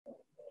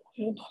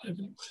Well, not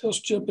everybody else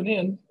jumping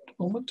in at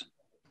the moment.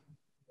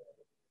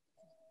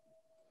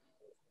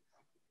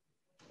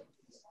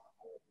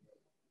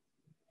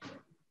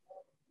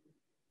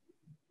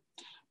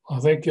 I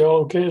think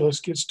y'all okay. Let's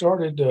get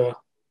started.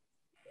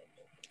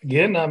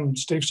 Again, I'm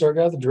Steve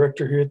Starguy, the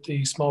director here at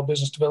the Small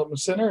Business Development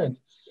Center, and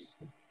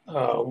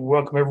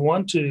welcome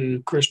everyone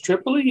to Chris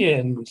Tripoli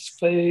and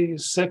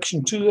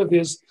section 2 of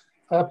his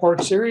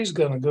 5-part series.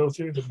 Going to go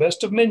through the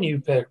best of menu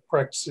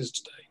practices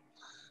today.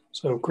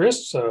 So,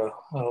 Chris,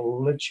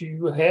 I'll let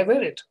you have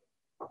at it.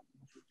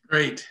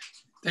 Great.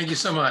 Thank you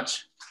so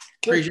much.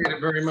 Appreciate it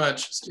very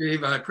much,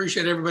 Steve. I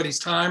appreciate everybody's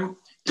time.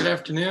 Good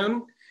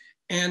afternoon.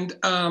 And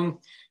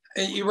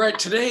you're right,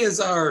 today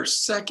is our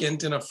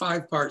second in a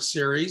 5-part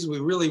series. We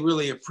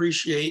really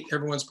appreciate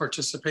everyone's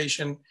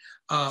participation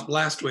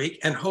last week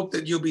and hope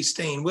that you'll be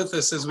staying with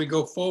us as we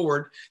go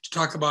forward to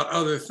talk about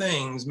other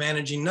things,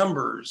 managing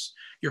numbers,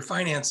 your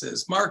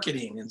finances,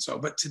 marketing, and so.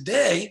 But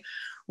today,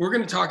 we're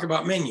going to talk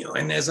about menu.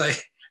 And as I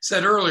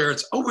said earlier,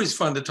 it's always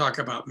fun to talk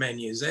about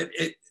menus.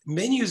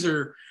 Menus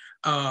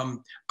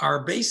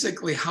are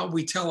basically how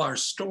we tell our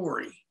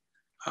story.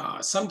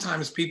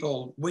 Sometimes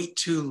people wait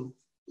too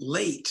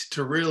late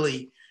to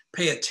really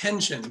pay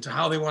attention to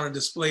how they want to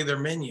display their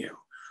menu.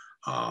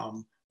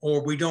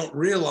 Or we don't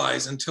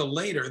realize until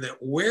later that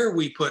where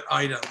we put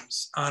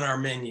items on our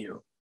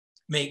menu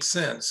makes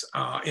sense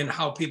in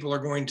how people are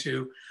going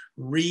to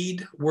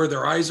read, where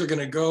their eyes are going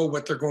to go,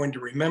 what they're going to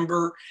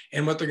remember,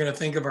 and what they're going to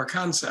think of our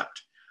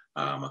concept.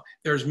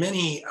 There's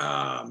many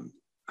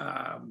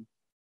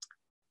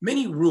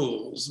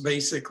rules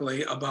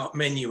basically about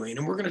menuing,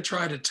 and we're going to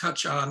try to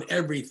touch on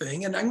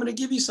everything. And I'm going to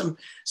give you some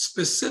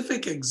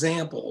specific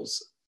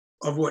examples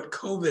of what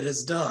COVID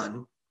has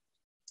done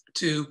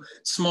to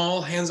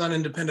small hands-on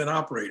independent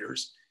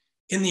operators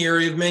in the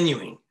area of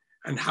menuing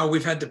and how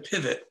we've had to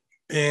pivot.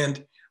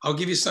 And I'll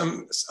give you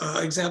some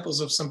examples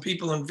of some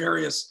people in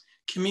various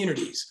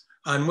communities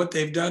on what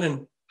they've done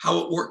and how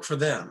it worked for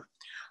them.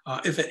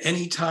 If at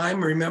any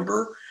time,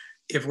 remember,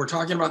 if we're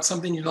talking about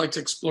something you'd like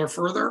to explore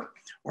further,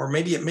 or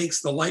maybe it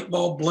makes the light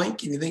bulb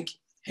blink and you think,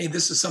 hey,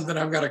 this is something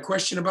I've got a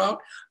question about,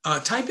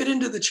 type it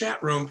into the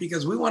chat room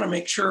because we want to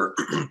make sure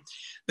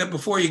that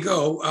before you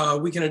go,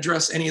 we can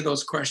address any of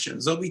those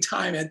questions. There'll be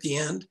time at the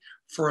end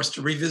for us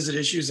to revisit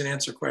issues and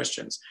answer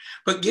questions.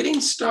 But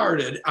getting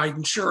started,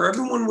 I'm sure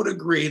everyone would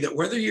agree that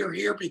whether you're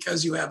here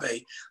because you have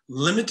a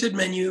limited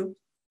menu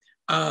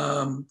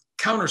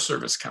counter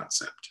service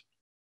concept,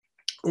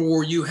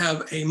 or you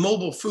have a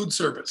mobile food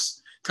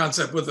service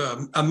concept with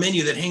a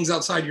menu that hangs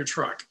outside your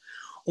truck,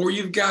 or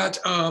you've got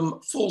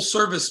full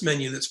service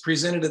menu that's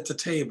presented at the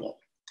table,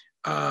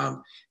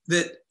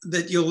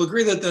 that you'll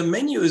agree that the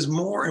menu is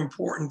more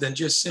important than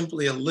just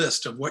simply a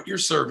list of what you're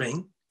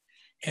serving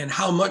and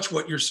how much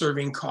what you're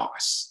serving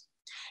costs.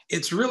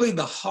 It's really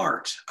the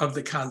heart of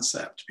the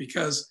concept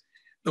because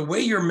the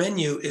way your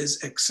menu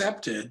is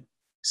accepted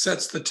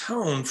sets the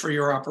tone for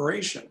your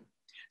operation,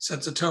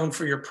 sets a tone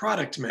for your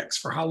product mix,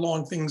 for how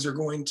long things are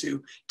going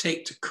to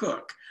take to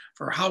cook,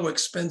 for how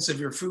expensive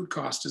your food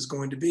cost is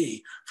going to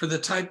be, for the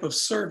type of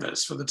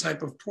service, for the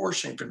type of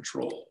portion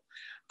control.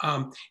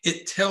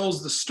 It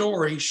tells the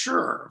story,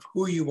 sure, of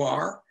who you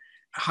are,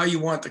 how you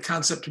want the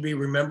concept to be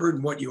remembered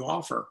and what you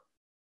offer.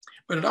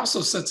 But it also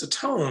sets a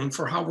tone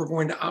for how we're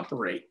going to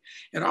operate.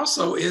 It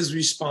also is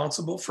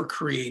responsible for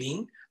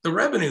creating the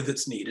revenue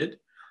that's needed.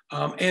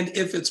 And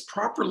if it's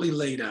properly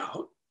laid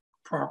out,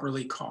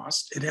 properly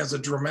cost, it has a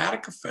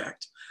dramatic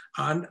effect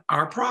on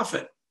our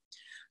profit.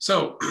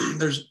 So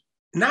there's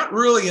not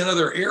really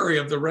another area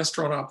of the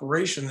restaurant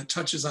operation that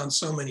touches on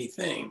so many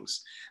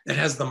things, that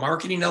has the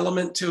marketing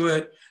element to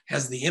it,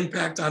 has the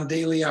impact on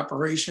daily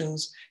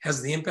operations,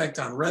 has the impact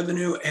on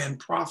revenue and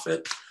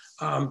profit,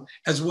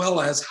 as well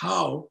as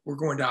how we're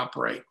going to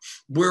operate,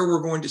 where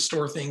we're going to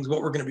store things,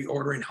 what we're going to be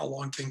ordering, how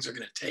long things are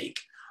going to take,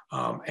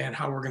 and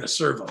how we're going to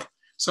serve them.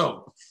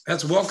 So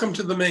that's welcome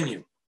to the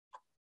menu.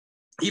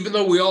 Even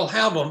though we all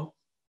have them,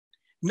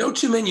 no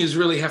two menus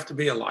really have to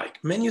be alike.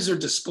 Menus are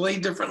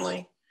displayed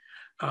differently.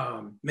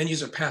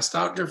 Menus are passed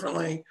out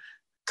differently.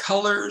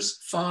 Colors,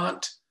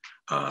 font,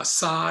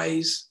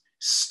 size,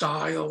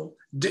 style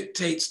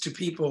dictates to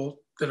people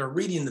that are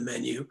reading the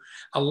menu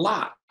a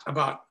lot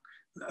about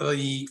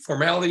the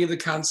formality of the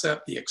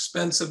concept, the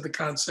expense of the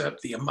concept,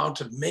 the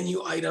amount of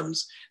menu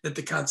items that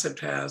the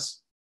concept has.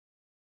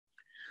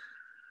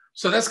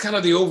 So that's kind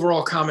of the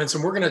overall comments,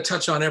 and we're going to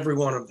touch on every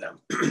one of them.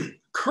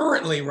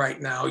 Currently, right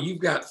now,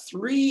 you've got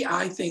 3,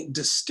 I think,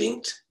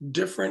 distinct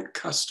different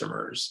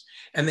customers,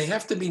 and they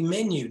have to be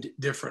menued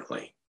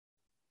differently.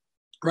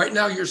 Right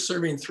now, you're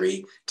serving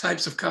 3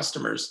 types of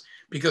customers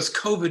because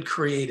COVID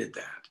created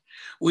that.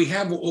 We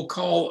have what we'll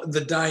call the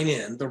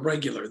dine-in, the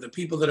regular, the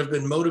people that have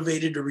been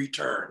motivated to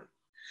return.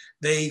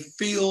 They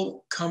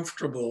feel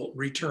comfortable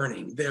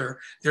returning. They're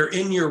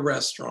in your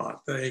restaurant.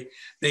 They've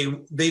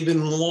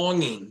been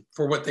longing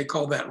for what they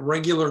call that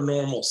regular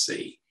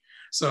normalcy.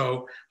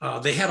 So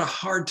they had a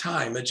hard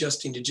time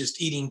adjusting to just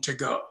eating to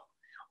go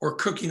or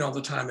cooking all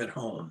the time at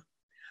home.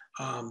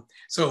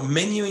 So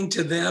menuing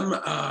to them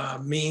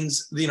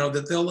means,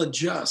 that they'll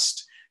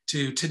adjust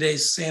to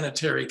today's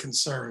sanitary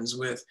concerns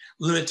with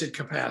limited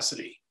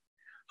capacity,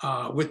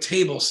 with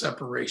table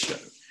separation,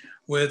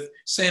 with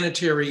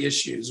sanitary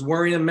issues,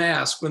 wearing a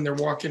mask when they're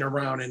walking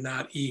around and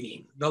not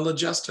eating. They'll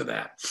adjust to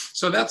that.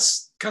 So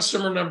that's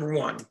customer number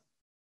one.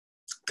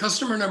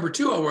 Customer number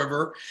two,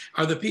 however,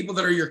 are the people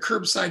that are your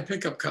curbside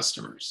pickup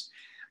customers.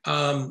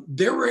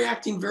 They're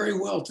reacting very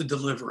well to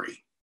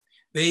delivery.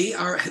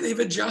 They've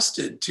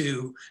adjusted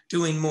to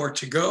doing more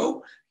to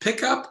go,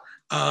 pickup.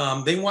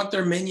 They want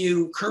their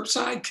menu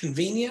curbside,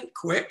 convenient,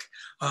 quick.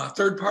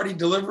 Third-party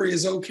delivery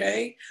is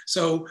okay.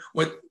 So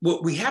what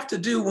we have to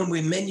do when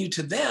we menu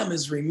to them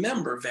is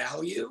remember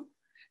value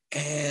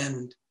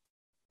and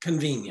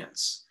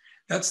convenience.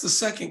 That's the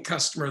second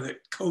customer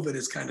that COVID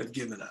has kind of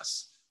given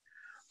us.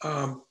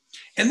 And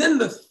then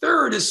the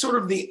third is sort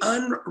of the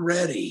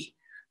unready,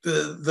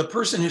 the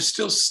person who's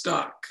still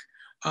stuck.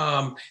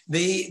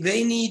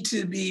 They need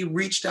to be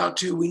reached out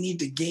to. We need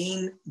to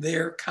gain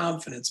their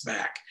confidence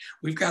back.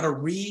 We've got to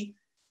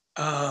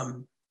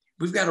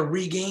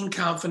regain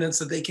confidence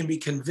that they can be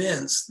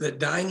convinced that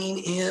dining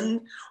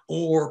in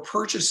or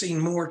purchasing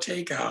more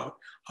takeout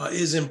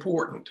is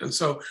important. And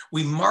so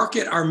we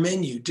market our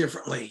menu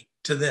differently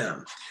to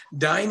them.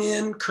 Dine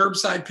in,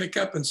 curbside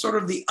pickup, and sort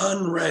of the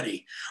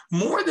unready.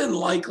 More than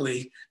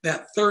likely,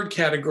 that third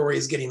category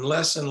is getting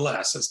less and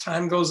less. As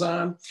time goes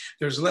on,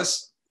 there's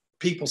less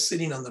people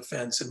sitting on the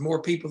fence and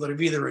more people that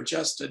have either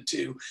adjusted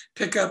to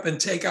pick up and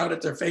take out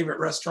at their favorite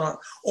restaurant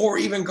or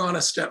even gone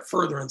a step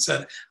further and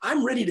said,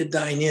 I'm ready to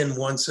dine in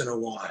once in a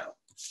while.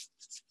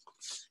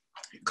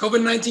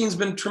 COVID-19 has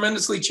been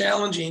tremendously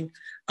challenging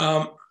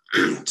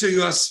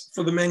to us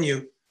for the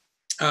menu.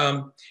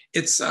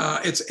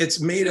 It's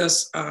made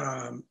us,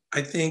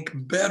 I think,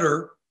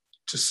 better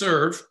to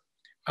serve.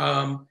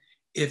 And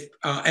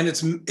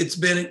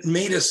it's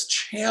made us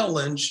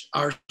challenge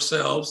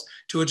ourselves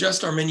to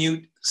adjust our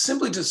menu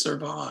simply to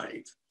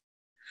survive.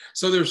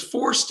 So there's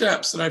 4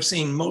 steps that I've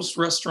seen most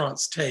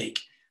restaurants take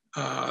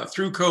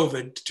through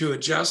COVID to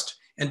adjust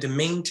and to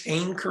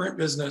maintain current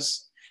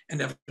business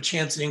and have a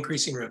chance at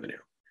increasing revenue.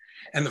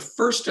 And the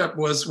first step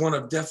was one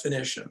of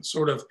definition,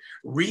 sort of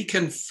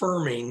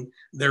reconfirming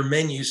their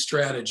menu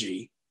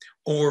strategy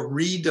or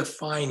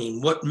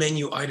redefining what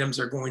menu items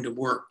are going to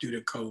work due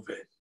to COVID.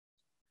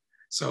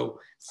 So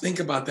think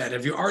about that.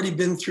 Have you already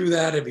been through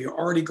that? Have you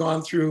already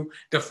gone through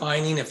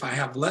defining, if I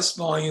have less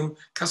volume,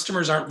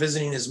 customers aren't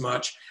visiting as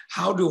much,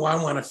 how do I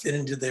want to fit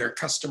into their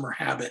customer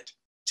habit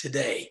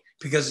today?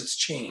 Because it's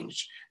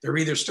changed. They're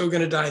either still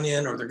going to dine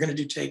in or they're going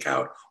to do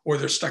takeout or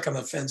they're stuck on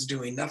the fence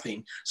doing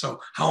nothing. So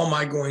how am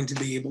I going to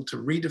be able to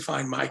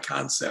redefine my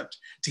concept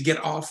to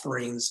get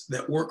offerings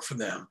that work for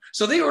them?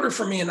 So they order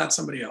from me and not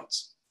somebody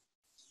else.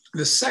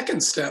 The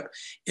second step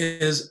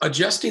is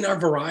adjusting our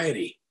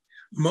variety.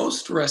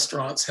 Most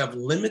restaurants have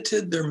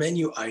limited their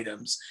menu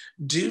items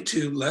due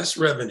to less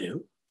revenue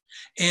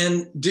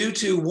and due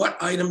to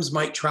what items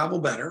might travel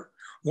better,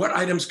 what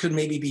items could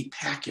maybe be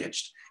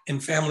packaged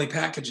and family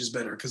packages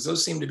better, because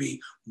those seem to be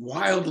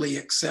wildly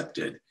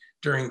accepted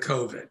during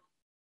COVID.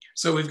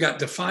 So we've got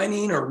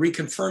defining or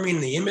reconfirming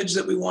the image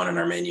that we want in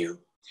our menu.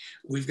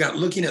 We've got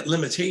looking at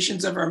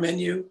limitations of our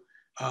menu,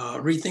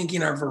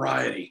 rethinking our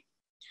variety.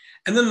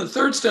 And then the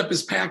third step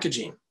is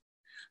packaging.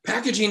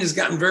 Packaging has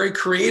gotten very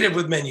creative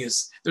with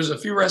menus. There's a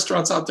few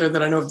restaurants out there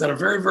that I know have done a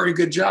very, very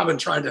good job in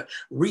trying to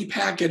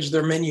repackage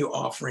their menu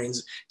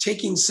offerings,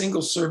 taking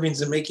single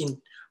servings and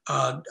making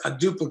a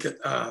duplicate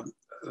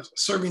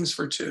servings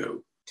for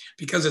 2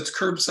 because it's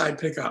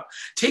curbside pickup.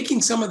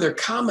 Taking some of their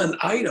common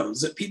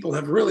items that people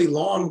have really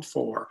longed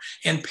for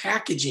and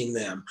packaging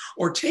them,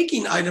 or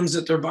taking items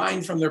that they're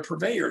buying from their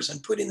purveyors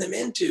and putting them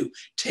into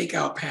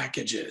takeout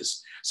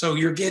packages. So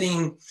you're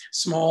getting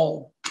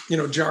small,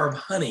 jar of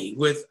honey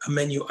with a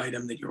menu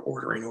item that you're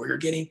ordering, or you're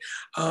getting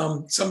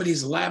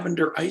somebody's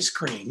lavender ice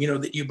cream,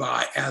 that you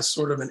buy as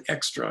sort of an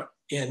extra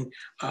in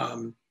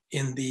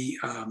the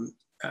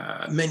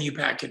menu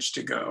package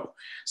to go.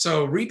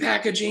 So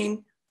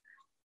repackaging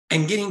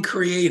and getting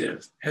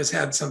creative has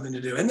had something to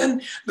do. And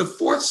then the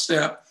fourth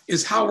step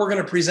is how we're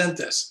going to present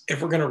this.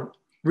 If we're going to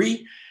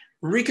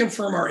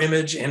reconfirm our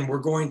image and we're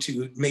going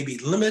to maybe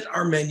limit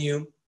our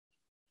menu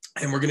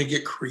and we're going to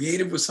get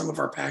creative with some of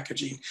our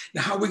packaging.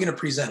 Now, how are we going to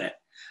present it?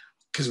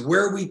 Because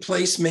where we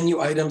place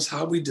menu items,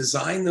 how we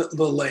design the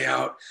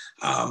layout,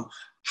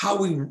 how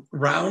we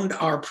round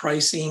our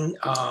pricing,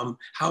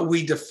 how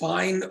we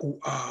define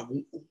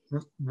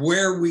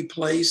where we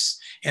place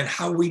and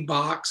how we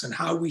box and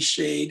how we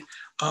shade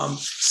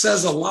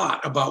says a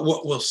lot about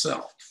what we'll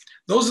sell.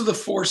 Those are the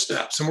 4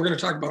 steps, and we're going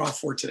to talk about all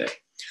 4 today.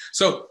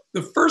 So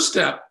the first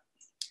step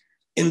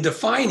in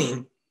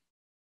defining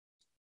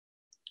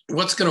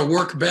what's going to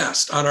work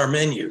best on our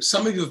menu.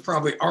 Some of you have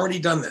probably already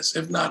done this.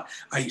 If not,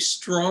 I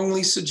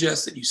strongly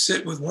suggest that you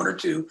sit with 1 or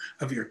 2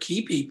 of your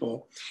key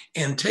people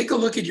and take a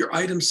look at your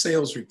item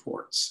sales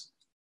reports.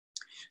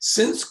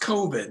 Since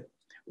COVID,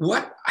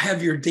 What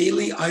have your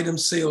daily item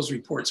sales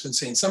reports been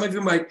saying? Some of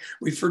you might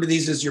refer to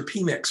these as your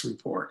PMix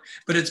report,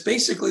 but it's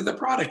basically the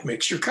product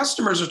mix. Your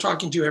customers are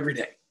talking to you every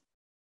day.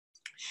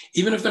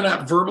 Even if they're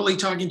not verbally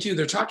talking to you,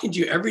 they're talking to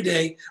you every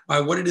day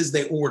by what it is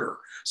they order.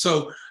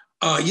 So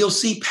you'll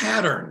see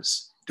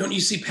patterns. Don't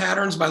you see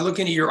patterns by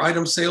looking at your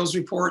item sales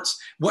reports?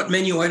 What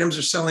menu items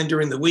are selling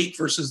during the week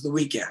versus the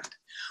weekend?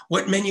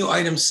 What menu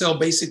items sell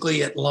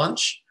basically at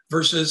lunch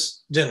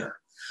versus dinner?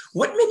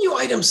 What menu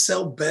items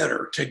sell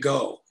better to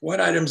go? What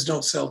items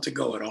don't sell to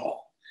go at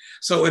all?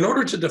 So in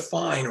order to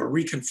define or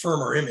reconfirm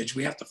our image,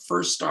 we have to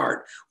first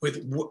start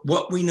with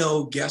what we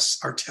know guests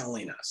are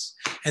telling us.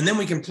 And then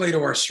we can play to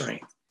our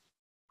strength.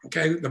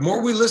 Okay, the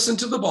more we listen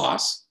to the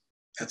boss,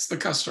 that's the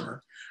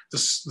customer, the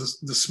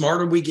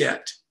smarter we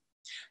get.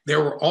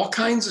 There were all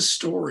kinds of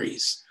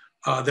stories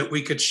that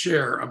we could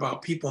share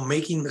about people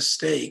making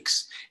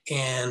mistakes.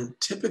 And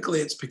typically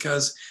it's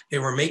because they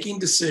were making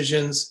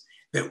decisions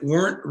that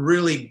weren't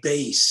really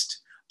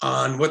based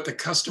on what the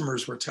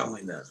customers were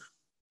telling them.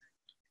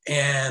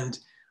 And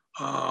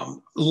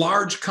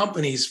large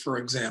companies, for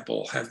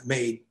example, have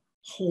made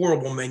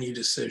horrible menu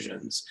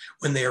decisions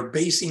when they are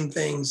basing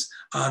things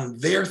on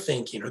their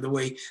thinking or the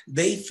way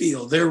they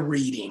feel they're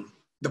reading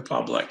the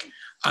public,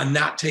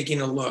 not taking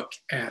a look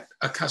at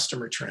a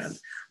customer trend.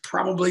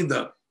 Probably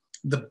the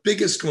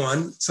biggest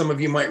one, some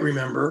of you might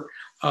remember,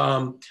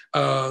 a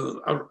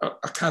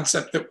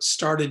concept that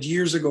started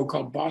years ago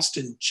called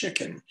Boston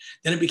Chicken.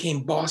 Then it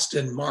became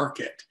Boston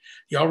Market.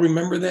 Y'all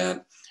remember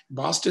that?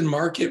 Boston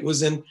Market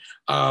was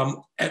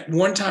at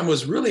one time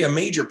was really a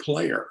major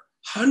player,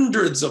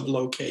 hundreds of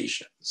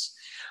locations.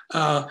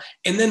 And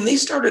then they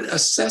started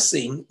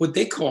assessing what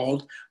they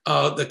called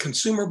the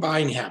consumer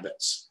buying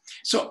habits.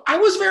 So I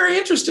was very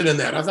interested in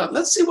that. I thought,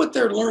 let's see what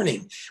they're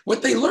learning.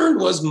 What they learned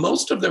was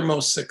most of their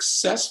most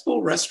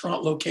successful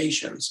restaurant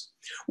locations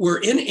were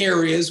in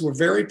areas where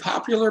very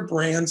popular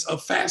brands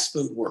of fast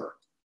food were.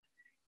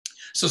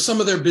 So some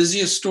of their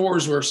busiest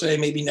stores were, say,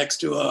 maybe next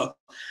to a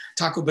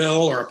Taco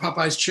Bell or a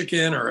Popeye's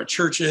Chicken or a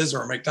Church's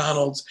or a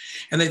McDonald's.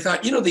 And they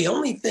thought, the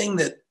only thing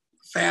that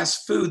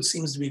fast food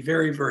seems to be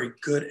very, very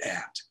good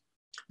at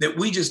that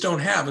we just don't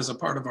have as a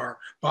part of our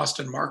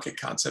Boston Market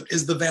concept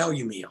is the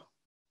value meal.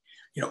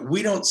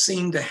 We don't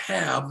seem to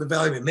have the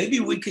value meal. Maybe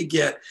we could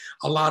get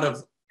a lot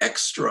of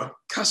extra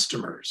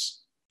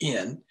customers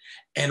in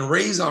and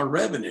raise our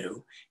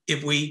revenue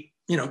if we,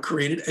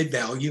 created a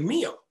value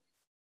meal.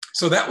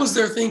 So that was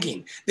their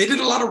thinking. They did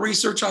a lot of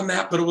research on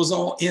that, but it was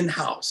all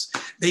in-house.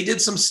 They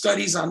did some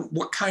studies on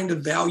what kind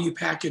of value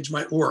package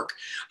might work,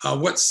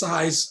 what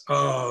size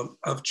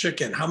of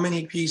chicken, how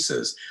many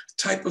pieces,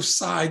 type of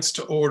sides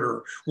to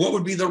order, what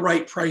would be the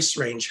right price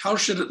range, how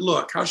should it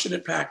look, how should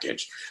it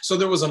package. So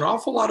there was an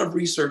awful lot of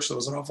research, there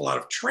was an awful lot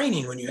of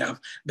training when you have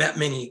that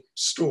many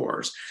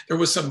stores. There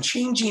was some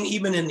changing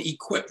even in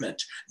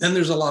equipment. Then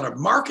there's a lot of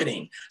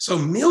marketing. So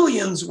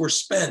millions were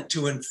spent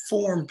to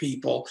inform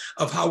people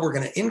of how we're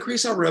going to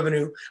increase our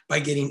revenue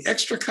by getting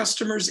extra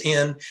customers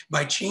in,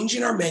 by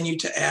changing our menu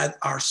to add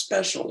our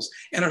specials.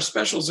 And our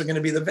specials are going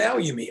to be the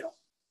value meal.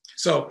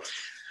 So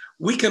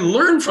we can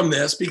learn from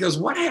this because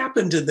what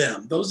happened to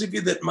them, those of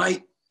you that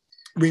might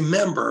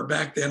remember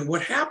back then,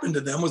 what happened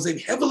to them was they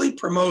heavily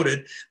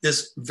promoted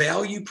this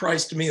value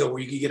priced meal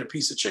where you could get a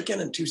piece of chicken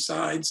and two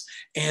sides,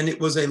 and it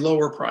was a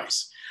lower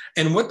price.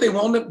 And what they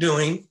wound up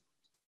doing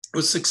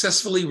was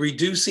successfully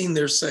reducing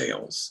their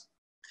sales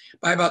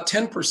by about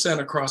 10%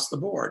 across the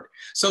board.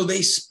 So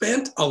they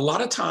spent a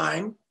lot of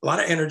time, a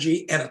lot of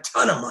energy, and a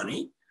ton of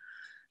money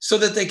so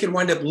that they could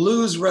wind up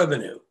lose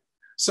revenue.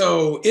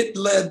 So it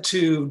led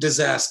to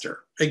disaster.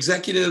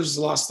 Executives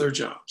lost their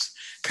jobs.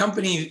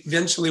 Company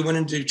eventually went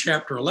into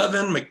Chapter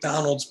 11.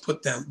 McDonald's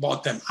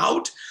bought them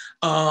out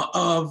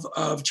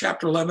of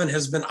Chapter 11,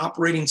 has been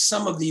operating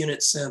some of the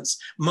units since.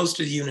 Most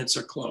of the units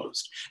are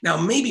closed. Now,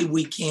 maybe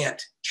we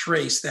can't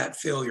trace that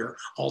failure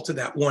all to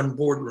that one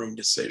boardroom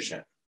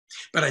decision.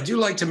 But I do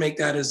like to make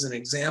that as an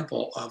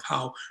example of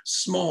how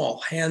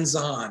small,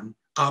 hands-on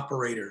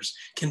operators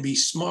can be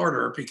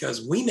smarter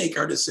because we make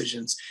our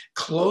decisions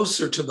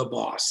closer to the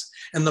boss.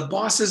 And the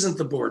boss isn't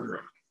the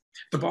boardroom.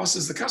 The boss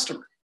is the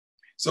customer.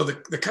 So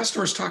the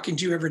customer is talking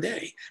to you every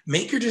day.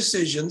 Make your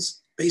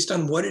decisions based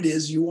on what it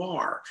is you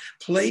are.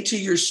 Play to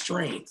your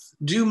strength.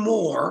 Do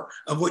more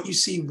of what you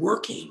see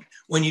working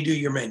when you do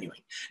your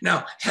menuing.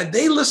 Now, had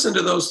they listened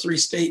to those three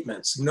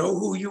statements, know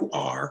who you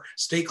are,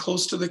 stay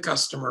close to the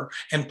customer,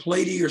 and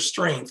play to your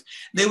strength,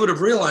 they would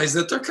have realized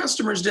that their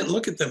customers didn't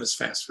look at them as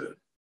fast food.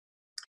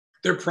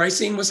 Their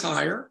pricing was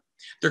higher.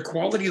 Their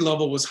quality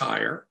level was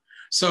higher.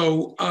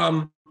 So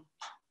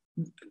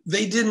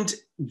they didn't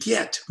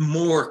get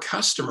more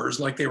customers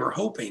like they were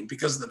hoping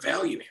because of the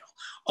value meal.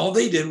 All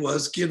they did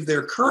was give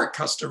their current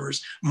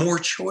customers more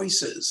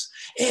choices.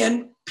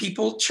 And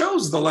people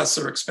chose the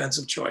lesser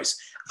expensive choice.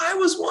 I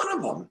was one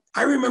of them.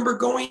 I remember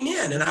going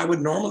in and I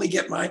would normally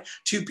get my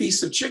 2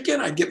 pieces of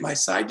chicken. I'd get my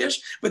side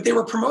dish, but they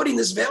were promoting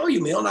this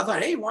value meal. And I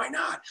thought, hey, why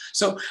not?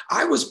 So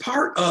I was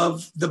part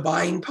of the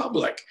buying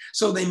public.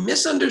 So they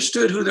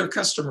misunderstood who their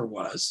customer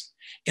was.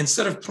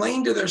 Instead of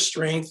playing to their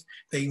strength,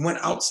 they went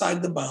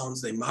outside the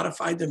bounds, they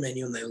modified the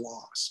menu, and they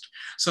lost.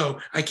 So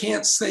I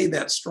can't say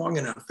that strong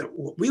enough that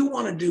what we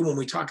want to do when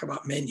we talk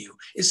about menu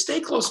is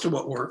stay close to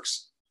what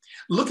works.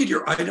 Look at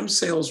your item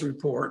sales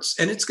reports,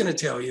 and it's going to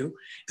tell you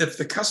if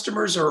the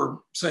customers are,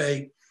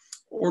 say,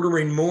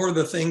 ordering more of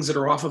the things that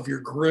are off of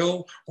your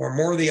grill, or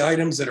more of the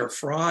items that are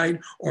fried,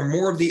 or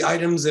more of the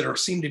items that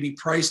seem to be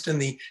priced in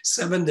the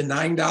 $7 to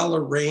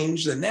 $9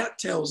 range, then that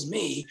tells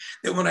me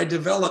that when I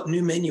develop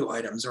new menu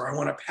items or I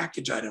want to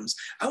package items,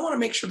 I want to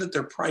make sure that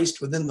they're priced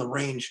within the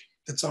range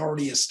that's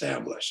already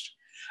established.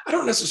 I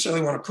don't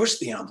necessarily want to push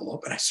the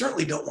envelope, and I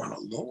certainly don't want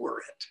to lower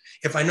it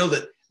if I know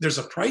that there's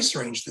a price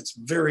range that's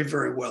very,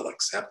 very well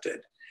accepted.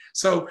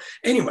 So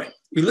anyway,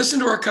 we listen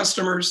to our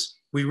customers,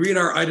 we read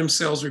our item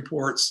sales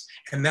reports,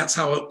 and that's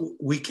how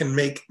we can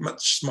make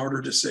much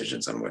smarter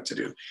decisions on what to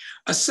do.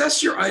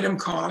 Assess your item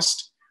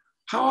cost.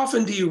 How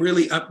often do you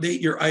really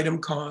update your item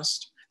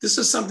cost? This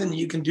is something that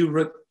you can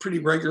do pretty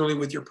regularly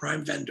with your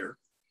prime vendor.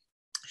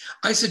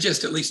 I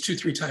suggest at least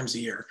 2-3 times a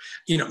year,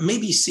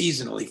 maybe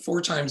seasonally,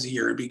 4 times a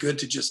year. It'd be good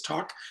to just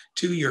talk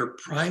to your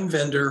prime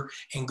vendor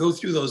and go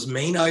through those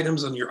main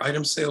items on your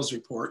item sales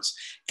reports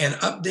and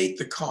update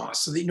the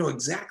cost so that you know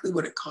exactly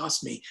what it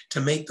cost me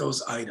to make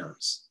those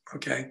items.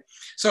 Okay,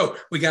 so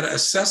we got to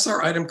assess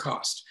our item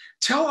cost.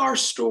 Tell our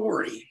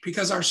story,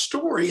 because our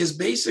story is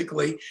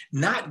basically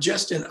not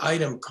just an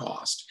item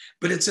cost,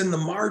 but it's in the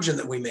margin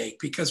that we make.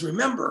 Because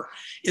remember,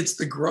 it's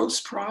the gross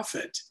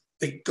profit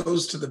that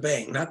goes to the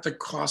bank, not the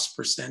cost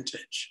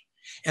percentage.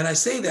 And I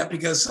say that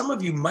because some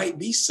of you might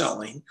be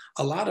selling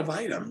a lot of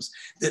items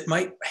that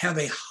might have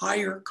a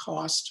higher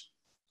cost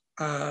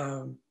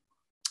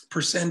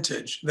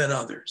percentage than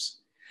others.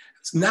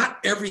 It's not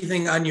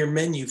everything on your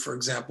menu, for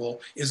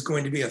example, is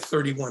going to be a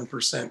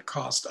 31%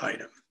 cost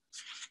item.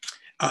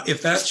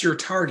 If that's your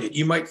target,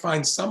 you might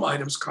find some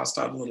items cost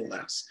out a little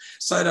less.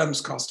 Some items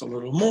cost a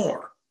little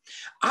more.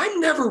 I'm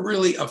never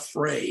really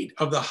afraid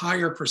of the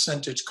higher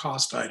percentage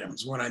cost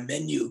items when I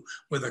menu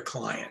with a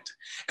client,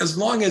 as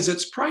long as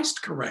it's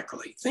priced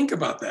correctly. Think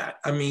about that.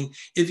 I mean,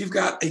 if you've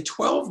got a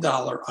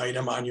 $12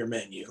 item on your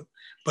menu,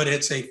 but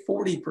it's a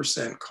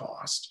 40%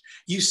 cost,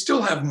 you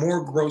still have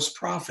more gross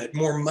profit,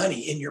 more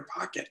money in your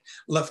pocket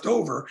left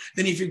over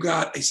than if you've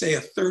got, say,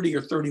 a 30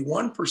 or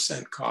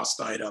 31% cost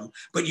item,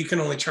 but you can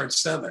only charge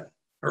 $7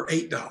 or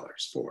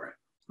 $8 for it,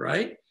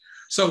 right?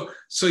 So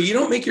you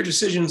don't make your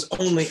decisions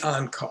only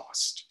on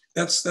cost.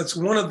 That's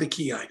one of the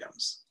key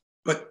items,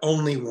 but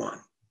only one.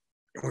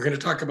 And we're going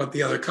to talk about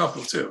the other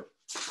couple too,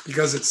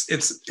 because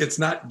it's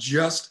not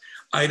just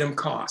item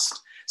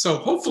cost. So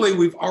hopefully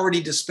we've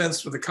already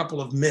dispensed with a couple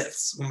of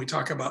myths when we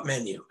talk about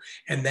menu,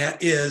 and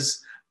that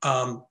is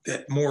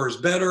that more is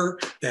better,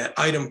 that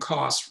item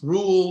cost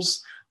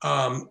rules,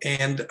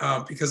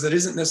 because that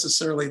isn't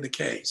necessarily the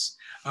case.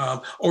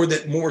 Or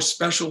that more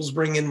specials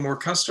bring in more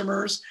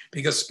customers,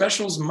 because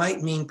specials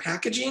might mean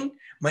packaging,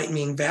 might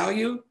mean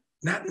value,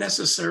 not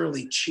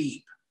necessarily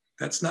cheap.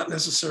 That's not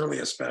necessarily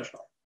a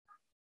special.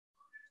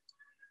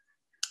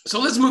 So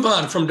let's move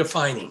on from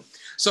defining.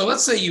 So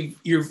let's say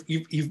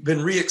you've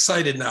been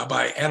re-excited now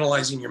by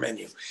analyzing your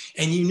menu,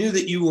 and you knew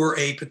that you were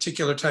a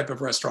particular type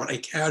of restaurant, a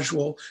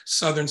casual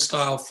Southern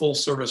style full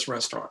service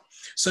restaurant.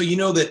 So you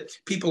know that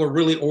people are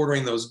really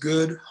ordering those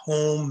good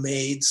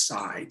homemade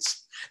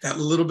sides, that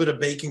little bit of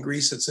bacon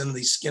grease that's in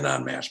the skin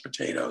on mashed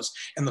potatoes,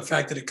 and the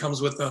fact that it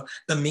comes with the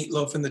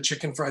meatloaf and the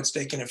chicken fried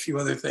steak and a few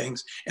other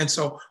things. And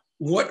so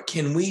what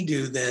can we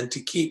do then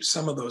to keep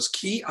some of those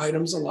key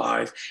items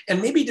alive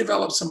and maybe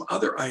develop some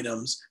other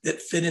items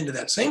that fit into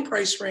that same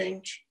price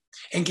range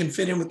and can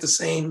fit in with the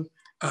same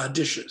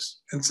dishes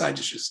and side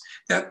dishes?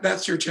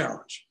 That's your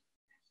challenge.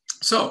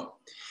 So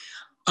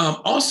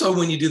also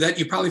when you do that,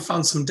 you probably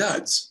found some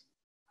duds.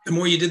 The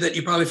more you did that,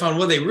 you probably found,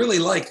 well, they really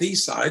like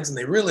these sides and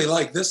they really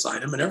like this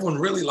item and everyone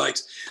really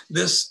likes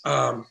this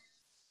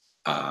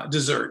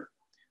dessert.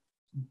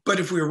 But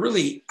if we're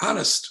really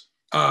honest,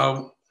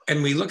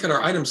 and we look at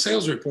our item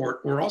sales report,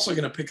 we're also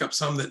going to pick up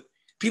some that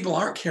people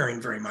aren't caring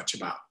very much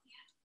about,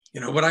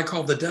 what I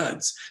call the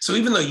duds. So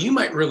even though you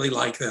might really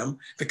like them,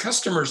 the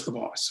customer's the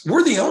boss.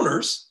 We're the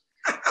owners.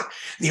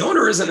 The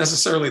owner isn't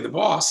necessarily the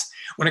boss.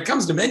 When it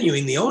comes to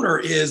menuing, the owner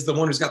is the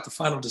one who's got the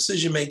final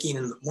decision making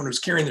and the one who's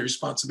carrying the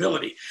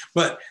responsibility,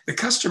 but the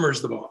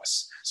customer's the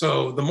boss.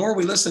 So the more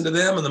we listen to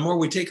them and the more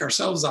we take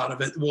ourselves out of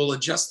it, we'll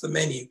adjust the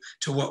menu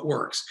to what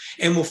works.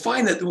 And we'll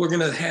find that we're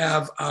going to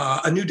have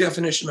a new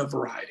definition of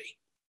variety.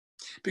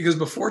 Because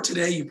before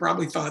today, you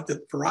probably thought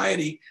that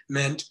variety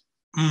meant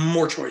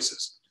more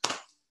choices.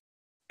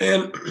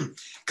 And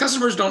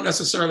customers don't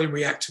necessarily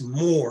react to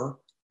more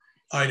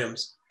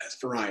items as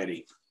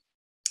variety.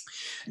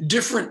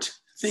 Different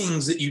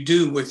things that you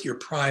do with your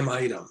prime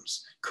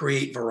items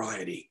create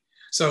variety.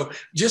 So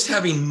just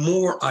having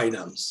more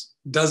items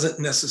doesn't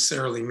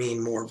necessarily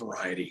mean more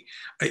variety.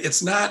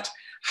 It's not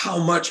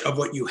how much of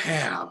what you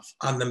have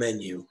on the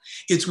menu.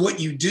 It's what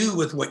you do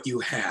with what you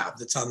have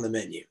that's on the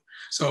menu.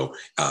 So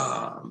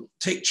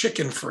take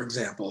chicken, for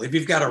example. If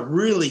you've got a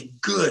really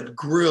good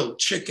grilled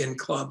chicken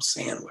club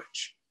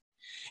sandwich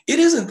It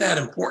isn't that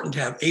important to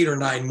have 8 or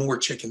 9 more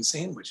chicken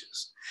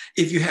sandwiches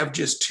if you have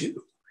just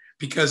 2,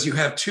 because you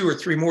have 2 or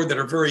 3 more that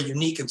are very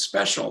unique and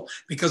special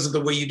because of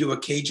the way you do a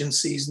Cajun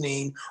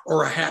seasoning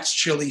or a Hatch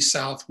chili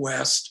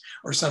Southwest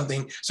or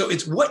something. So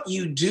it's what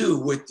you do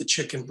with the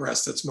chicken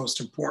breast that's most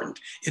important.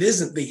 It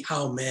isn't the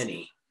how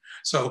many.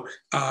 So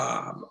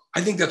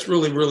I think that's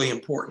really, really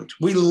important.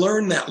 We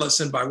learned that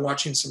lesson by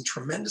watching some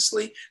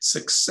tremendously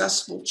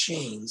successful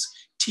chains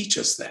teach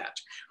us that.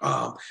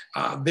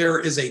 There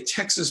is a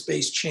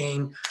Texas-based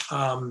chain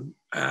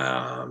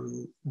that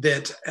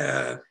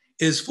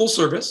is full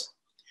service,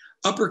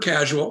 upper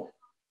casual.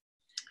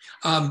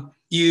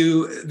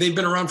 They've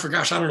been around for,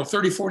 gosh, I don't know,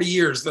 30, 40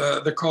 years.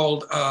 They're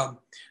called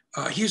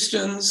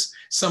Houston's.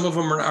 Some of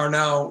them are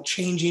now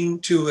changing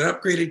to an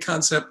upgraded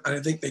concept. I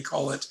think they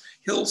call it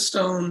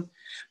Hillstone.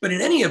 But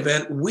in any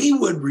event, we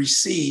would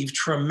receive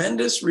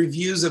tremendous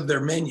reviews of their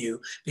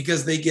menu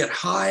because they get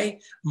high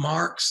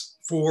marks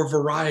for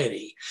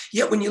variety.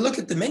 Yet when you look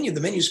at the menu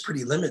is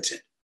pretty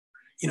limited.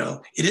 You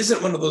know, it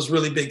isn't one of those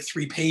really big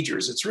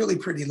 3-pagers. It's really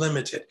pretty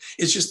limited.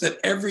 It's just that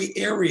every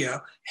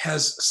area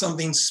has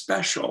something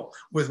special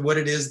with what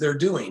it is they're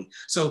doing.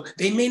 So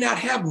they may not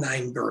have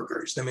 9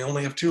 burgers. They may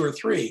only have 2 or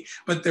 3,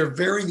 but they're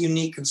very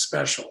unique and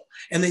special.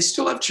 And they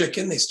still have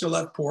chicken. They still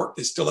have pork.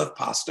 They still have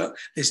pasta.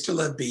 They still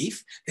have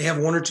beef. They have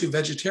 1 or 2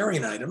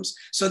 vegetarian items.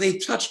 So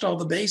they've touched all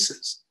the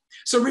bases.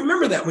 So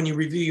remember that when you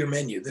review your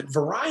menu, that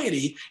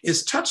variety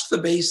is touch the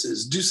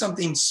bases, do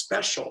something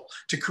special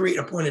to create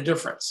a point of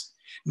difference.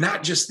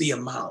 Not just the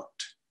amount.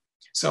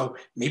 So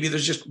maybe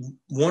there's just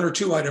 1 or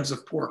 2 items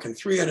of pork and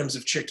 3 items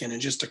of chicken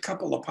and just a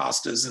couple of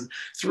pastas and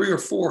 3 or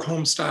 4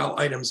 home style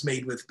items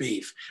made with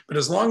beef. But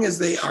as long as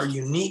they are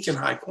unique and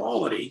high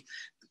quality,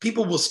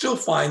 people will still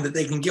find that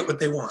they can get what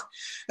they want.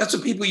 That's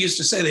what people used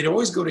to say. They'd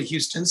always go to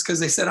Houston's because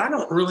they said, I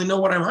don't really know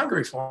what I'm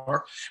hungry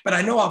for, but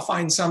I know I'll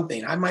find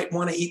something. I might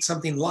want to eat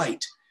something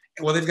light.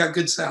 Well, they've got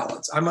good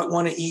salads. I might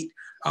want to eat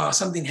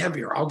something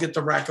heavier. I'll get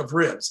the rack of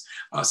ribs.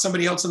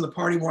 Somebody else in the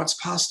party wants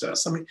pasta.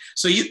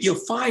 So you'll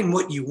find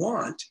what you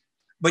want,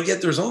 but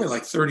yet there's only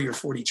like 30 or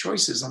 40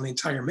 choices on the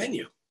entire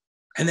menu.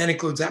 And that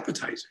includes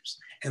appetizers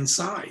and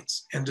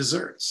sides and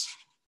desserts.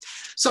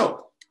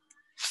 So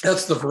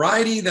that's the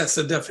variety. That's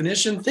the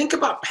definition. Think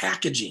about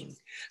packaging.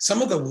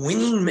 Some of the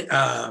winning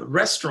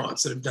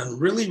restaurants that have done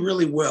really,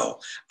 really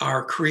well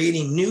are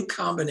creating new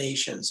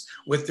combinations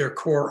with their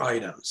core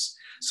items.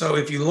 So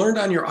if you learned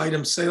on your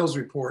item sales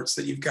reports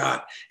that you've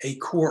got a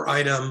core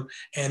item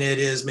and it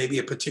is maybe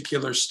a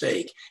particular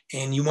steak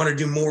and you want to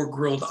do more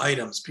grilled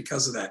items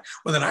because of that,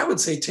 well, then I would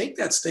say take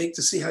that steak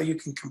to see how you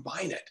can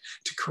combine it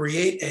to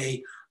create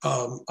a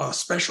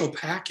special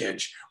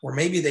package where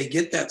maybe they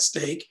get that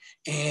steak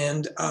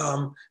and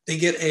they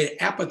get an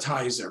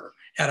appetizer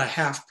at a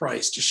half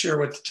price to share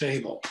with the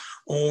table,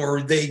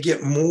 or they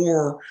get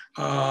more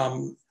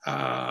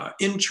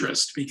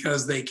interest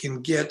because they can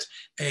get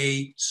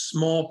a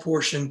small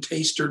portion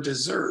taster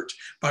dessert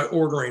by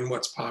ordering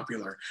what's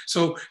popular.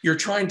 So you're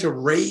trying to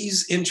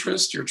raise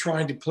interest, you're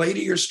trying to play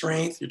to your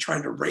strength, you're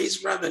trying to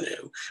raise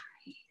revenue,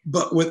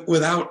 but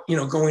without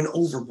going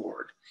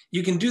overboard.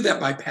 You can do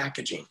that by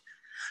packaging.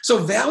 So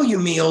value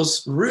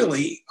meals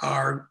really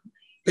are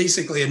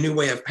basically a new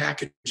way of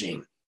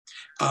packaging.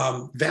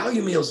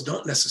 Value meals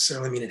don't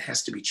necessarily mean it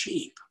has to be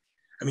cheap.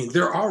 I mean,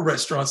 there are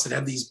restaurants that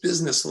have these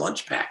business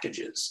lunch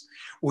packages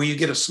where you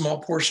get a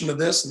small portion of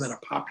this and then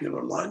a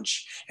popular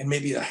lunch and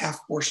maybe a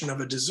half portion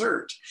of a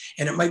dessert.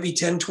 And it might be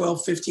 $10,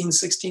 $12,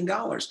 $15,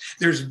 $16.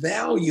 There's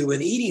value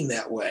in eating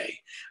that way.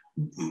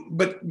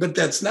 But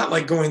that's not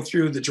like going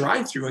through the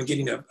drive-through and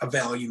getting a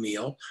value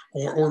meal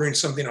or ordering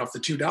something off the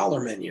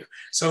 $2 menu.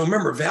 So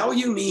remember,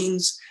 value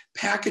means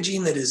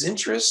packaging that is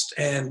interest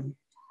and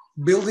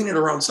building it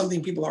around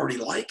something people already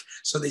like,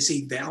 so they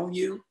see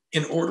value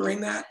in ordering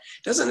that.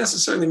 Doesn't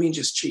necessarily mean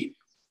just cheap.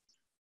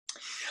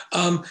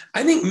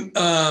 I think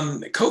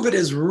COVID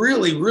has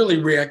really,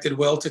 really reacted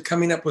well to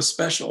coming up with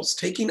specials,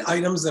 taking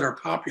items that are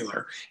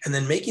popular and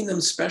then making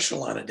them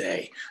special on a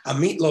day, a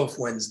meatloaf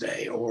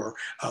Wednesday or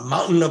a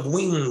mountain of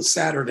wings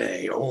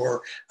Saturday,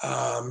 or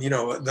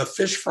the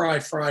fish fry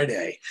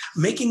Friday,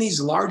 making these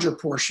larger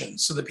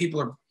portions so that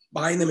people are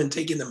buying them and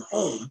taking them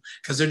home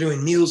because they're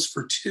doing meals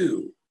for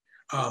 2.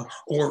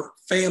 Or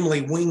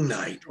family wing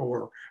night,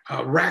 or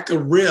rack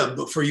of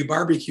rib for you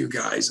barbecue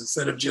guys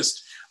instead of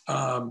just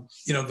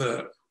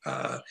the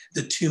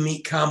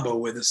 2-meat combo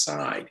with a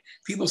side.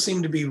 People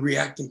seem to be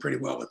reacting pretty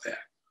well with that.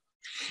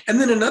 And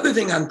then another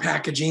thing on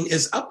packaging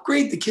is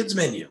upgrade the kids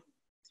menu.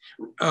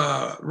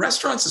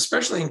 Restaurants,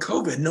 especially in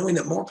COVID, knowing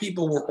that more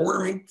people were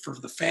ordering for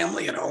the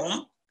family at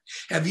home,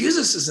 have used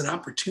this as an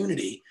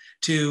opportunity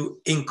to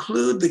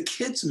include the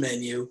kids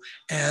menu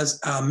as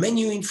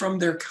menuing from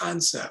their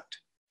concept.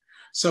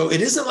 So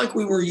it isn't like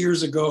we were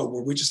years ago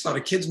where we just thought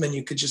a kids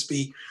menu could just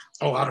be,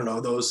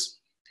 those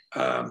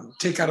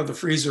take out of the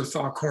freezer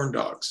thaw corn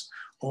dogs,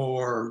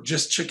 or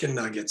just chicken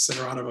nuggets that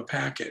are out of a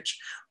package.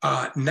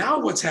 Now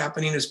what's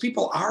happening is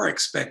people are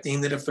expecting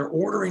that if they're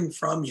ordering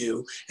from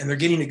you and they're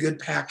getting a good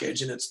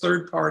package and it's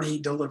third-party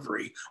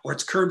delivery or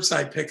it's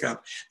curbside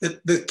pickup,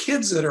 that the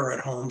kids that are at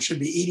home should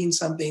be eating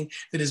something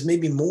that is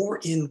maybe more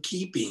in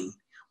keeping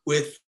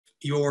with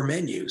your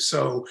menu.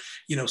 So,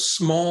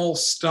 small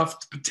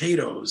stuffed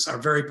potatoes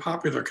are very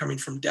popular coming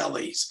from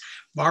delis.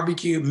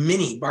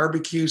 Mini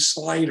barbecue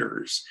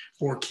sliders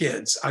for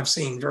kids, I've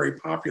seen very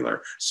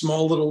popular.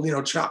 Small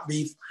little, chopped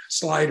beef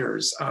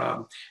sliders,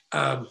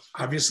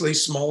 obviously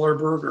smaller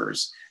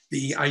burgers.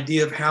 The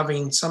idea of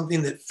having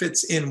something that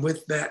fits in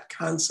with that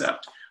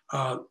concept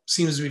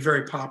seems to be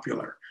very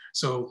popular.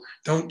 So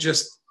don't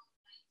just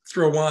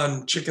throw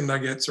on chicken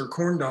nuggets or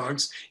corn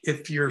dogs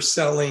if you're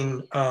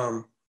selling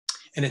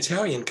an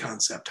Italian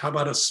concept. How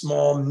about a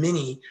small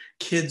mini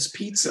kids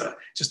pizza?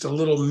 Just a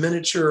little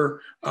miniature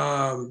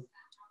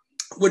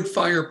wood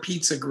fire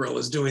pizza grill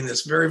is doing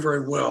this very,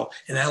 very well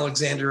in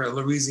Alexandria,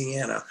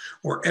 Louisiana,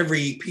 where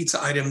every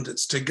pizza item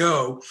that's to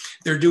go,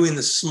 they're doing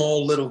the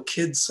small little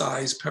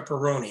kid-size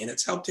pepperoni, and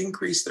it's helped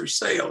increase their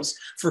sales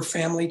for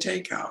family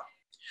takeout.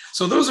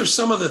 So those are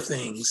some of the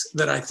things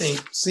that I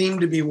think seem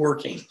to be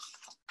working.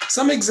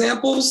 Some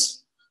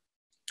examples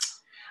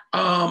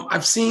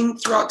I've seen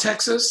throughout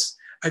Texas.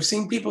 I've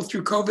seen people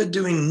through COVID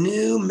doing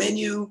new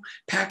menu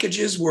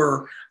packages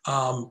where,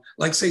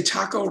 like say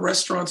taco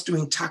restaurants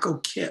doing taco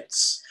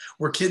kits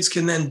where kids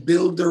can then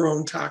build their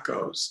own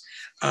tacos.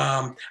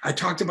 I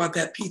talked about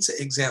that pizza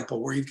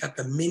example where you've got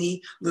the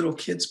mini little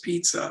kids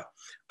pizza.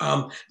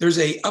 There's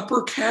a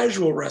upper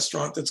casual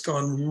restaurant that's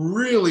gone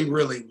really,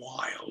 really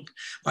wild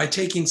by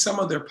taking some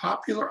of their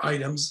popular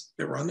items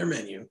that were on their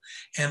menu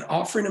and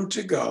offering them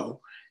to go,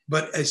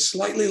 but a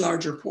slightly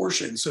larger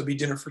portion. So it'd be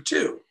dinner for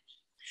two.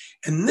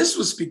 And this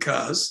was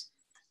because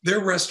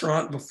their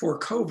restaurant before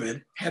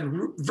COVID had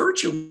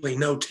virtually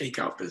no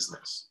takeout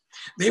business.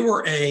 They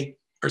were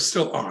or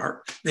still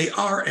are, they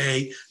are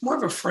more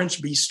of a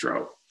French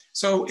bistro.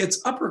 So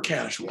it's upper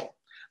casual,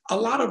 a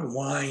lot of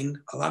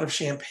wine, a lot of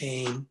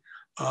champagne,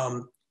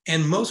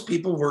 and most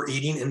people were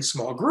eating in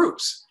small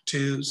groups,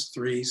 2s,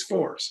 3s,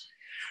 4s.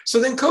 So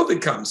then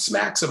COVID comes,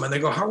 smacks them, and they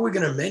go, how are we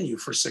going to menu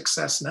for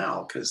success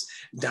now? Because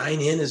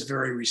dine-in is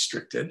very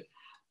restricted.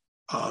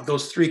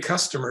 Those 3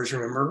 customers,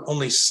 remember,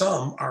 only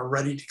some are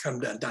ready to come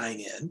to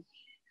dine in.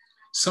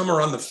 Some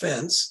are on the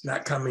fence,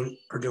 not coming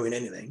or doing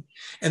anything.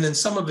 And then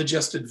some have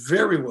adjusted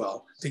very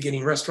well to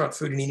getting restaurant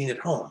food and eating at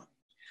home.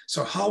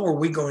 So how are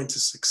we going to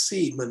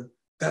succeed when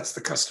that's the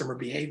customer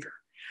behavior?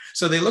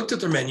 So they looked at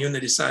their menu and they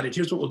decided,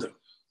 here's what we'll do.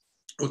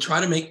 We'll try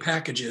to make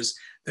packages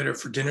that are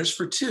for dinners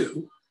for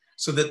 2,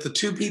 so that the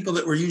 2 people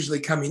that were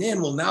usually coming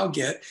in will now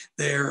get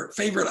their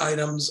favorite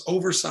items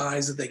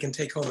oversized that they can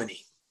take home and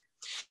eat.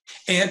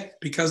 And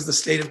because the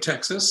state of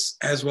Texas,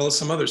 as well as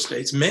some other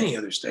states, many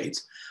other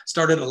states,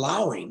 started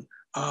allowing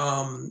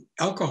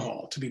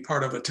alcohol to be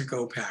part of a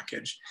to-go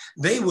package,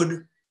 they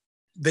would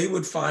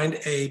find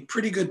a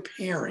pretty good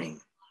pairing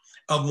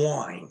of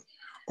wine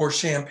or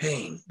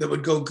champagne that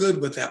would go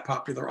good with that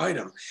popular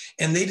item.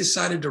 And they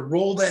decided to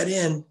roll that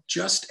in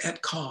just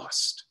at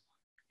cost,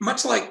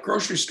 much like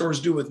grocery stores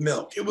do with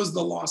milk. It was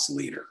the loss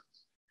leader.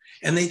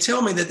 And they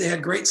tell me that they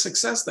had great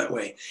success that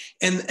way.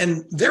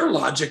 And their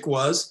logic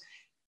was,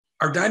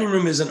 our dining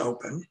room isn't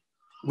open.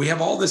 We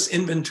have all this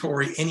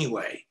inventory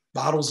anyway,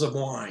 bottles of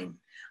wine,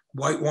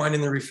 white wine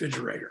in the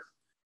refrigerator,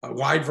 a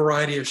wide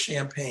variety of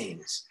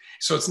champagnes.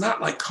 So it's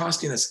not like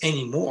costing us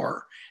any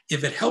more.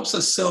 If it helps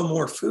us sell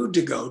more food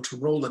to go to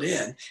roll it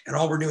in, and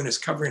all we're doing is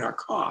covering our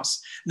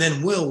costs,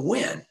 then we'll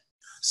win.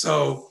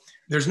 So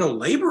there's no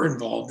labor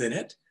involved in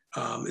it.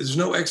 There's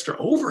no extra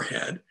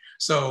overhead.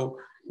 So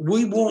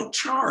we won't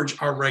charge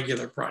our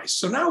regular price.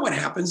 So now what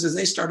happens is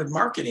they started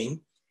marketing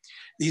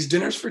these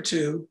dinners for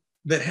 2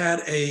 that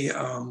had a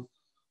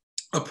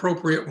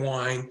appropriate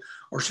wine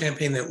or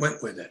champagne that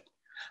went with it.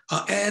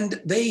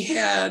 And they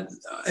had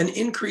an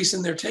increase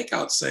in their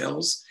takeout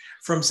sales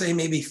from, say,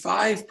 maybe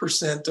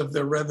 5% of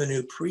their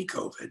revenue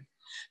pre-COVID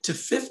to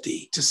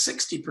 50 to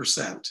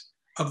 60%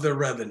 of their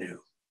revenue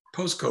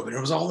post-COVID.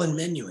 It was all in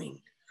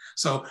menuing.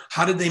 So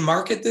how did they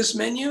market this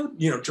menu?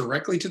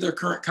 Directly to their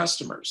current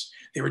customers.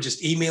 They were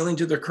just emailing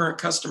to their current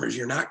customers.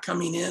 You're not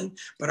coming in,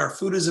 but our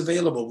food is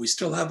available. We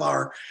still have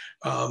our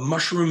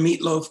mushroom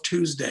meatloaf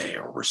Tuesday,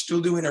 or we're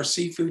still doing our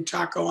seafood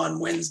taco on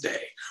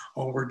Wednesday,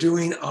 or we're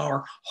doing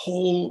our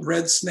whole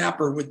red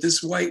snapper with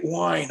this white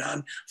wine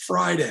on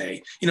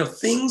Friday.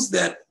 Things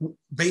that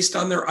based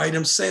on their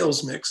item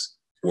sales mix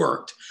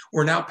worked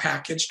were now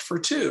packaged for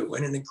 2,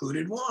 and it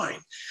included wine.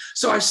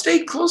 So I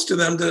stayed close to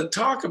them to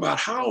talk about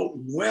how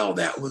well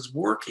that was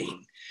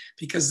working,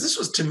 because this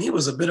was, to me,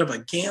 was a bit of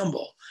a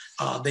gamble.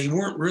 They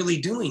weren't really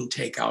doing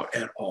takeout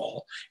at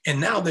all. And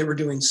now they were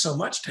doing so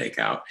much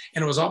takeout,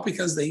 and it was all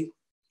because they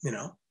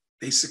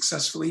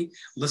successfully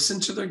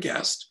listened to their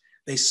guest.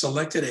 They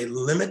selected a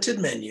limited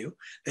menu.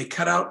 They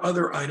cut out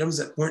other items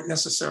that weren't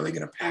necessarily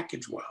going to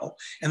package well.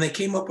 And they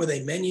came up with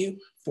a menu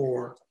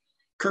for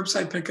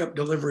curbside pickup,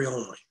 delivery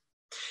only.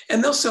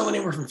 And they'll sell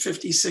anywhere from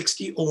 50,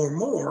 60 or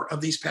more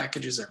of these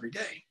packages every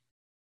day.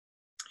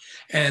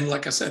 And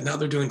like I said, now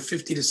they're doing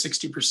 50 to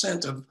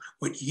 60% of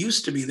what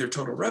used to be their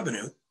total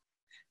revenue,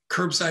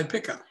 curbside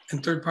pickup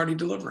and third-party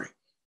delivery.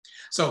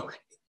 So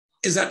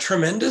is that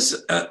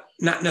tremendous?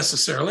 Not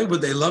necessarily.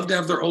 Would they love to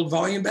have their old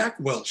volume back?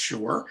 Well,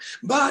 sure.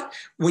 But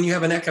when you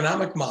have an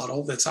economic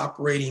model that's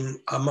operating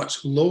a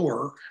much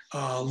lower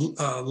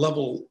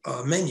level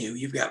menu,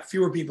 you've got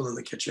fewer people in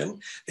the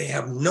kitchen. They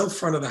have no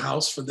front of the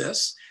house for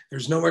this.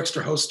 There's no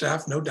extra host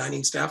staff, no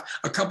dining staff,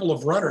 a couple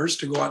of runners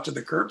to go out to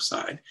the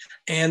curbside.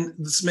 And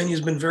this menu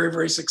has been very,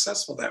 very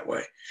successful that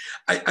way.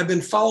 I've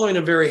been following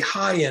a very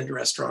high-end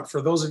restaurant.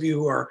 For those of you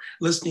who are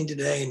listening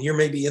today and you're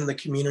maybe in the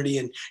community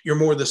and you're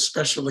more the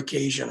special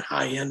occasion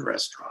high-end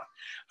restaurant.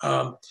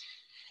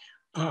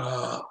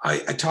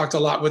 I talked a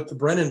lot with the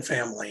Brennan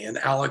family, and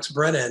Alex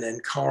Brennan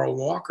and Carl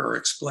Walker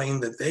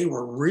explained that they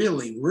were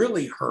really,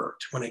 really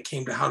hurt when it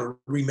came to how to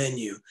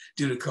remenu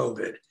due to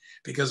COVID,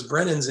 because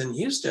Brennan's in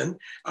Houston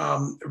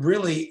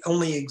really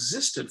only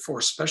existed for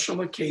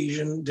special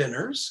occasion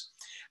dinners,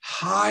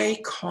 high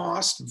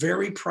cost,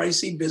 very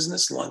pricey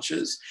business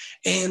lunches,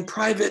 and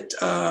private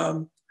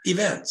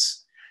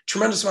events,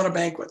 tremendous amount of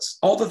banquets,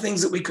 all the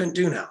things that we couldn't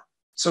do now.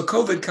 So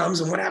COVID comes,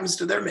 and what happens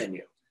to their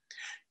menu?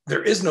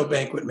 There is no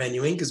banquet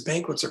menuing because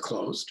banquets are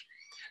closed.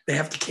 They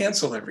have to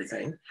cancel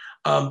everything.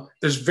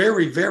 There's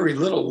very, very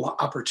little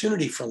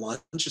opportunity for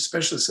lunch,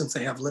 especially since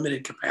they have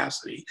limited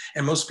capacity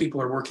and most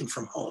people are working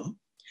from home.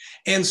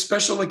 And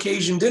special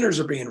occasion dinners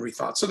are being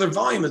rethought. So their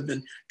volume has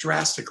been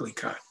drastically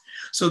cut.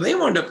 So they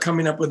wound up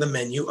coming up with a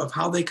menu of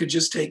how they could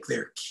just take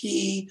their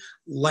key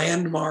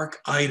landmark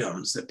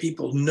items that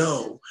people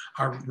know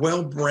are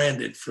well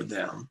branded for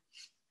them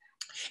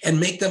and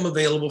make them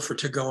available for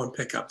to-go and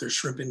pick up. Their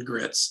shrimp and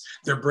grits,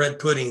 their bread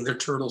pudding, their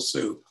turtle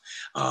soup.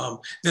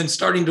 Then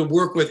starting to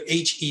work with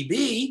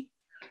HEB,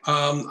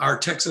 our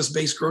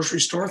Texas-based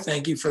grocery store.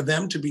 Thank you for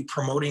them to be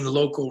promoting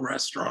local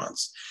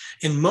restaurants.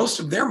 In most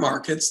of their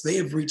markets, they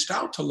have reached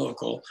out to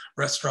local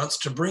restaurants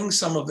to bring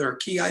some of their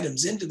key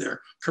items into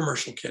their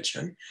commercial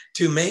kitchen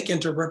to make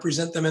and to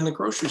represent them in the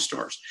grocery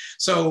stores.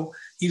 So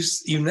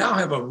you now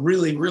have a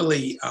really,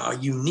 really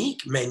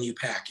unique menu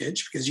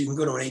package, because you can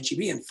go to an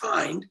HEB and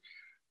find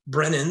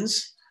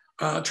Brennan's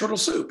turtle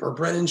soup, or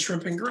Brennan's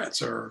shrimp and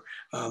grits, or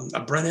a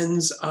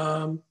Brennan's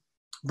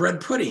bread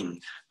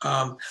pudding.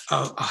 A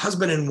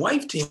husband and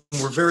wife team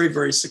were very,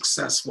 very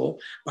successful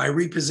by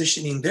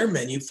repositioning their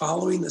menu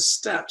following the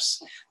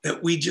steps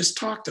that we just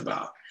talked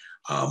about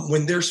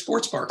when their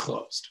sports bar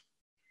closed.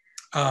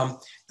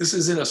 This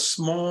is in a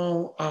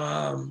small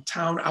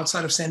town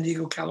outside of San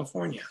Diego,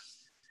 California.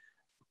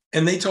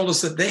 And they told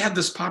us that they had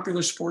this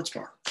popular sports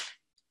bar.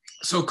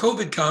 So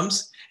COVID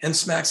comes and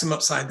smacks them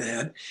upside the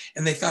head.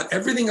 And they thought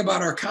everything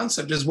about our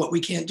concept is what we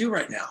can't do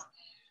right now.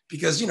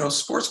 Because, you know,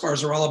 sports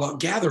bars are all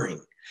about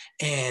gathering,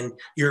 and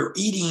you're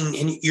eating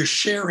and you're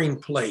sharing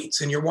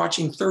plates, and you're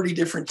watching 30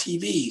 different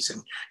TVs,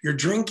 and you're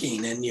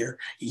drinking and you're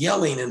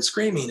yelling and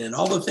screaming and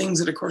all the things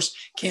that, of course,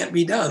 can't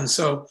be done.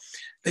 So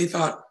they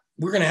thought,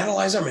 we're going to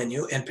analyze our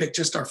menu and pick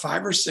just our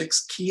 5 or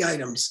 6 key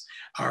items.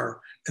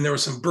 And there were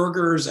some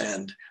burgers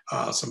and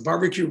some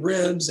barbecue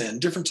ribs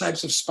and different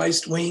types of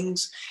spiced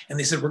wings. And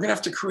they said, we're going to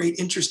have to create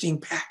interesting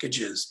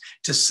packages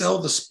to sell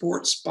the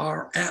sports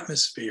bar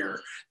atmosphere,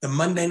 the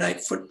Monday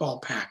night football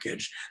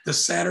package, the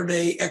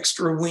Saturday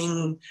extra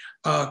wing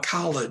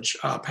college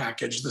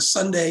package, the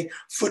Sunday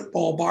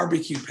football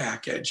barbecue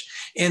package.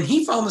 And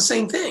he found the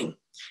same thing.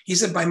 He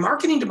said, by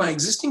marketing to my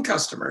existing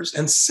customers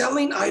and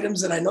selling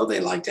items that I know they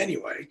liked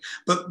anyway,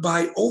 but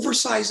by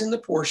oversizing the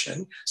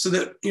portion so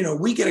that, you know,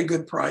 we get a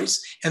good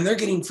price and they're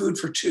getting food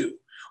for 2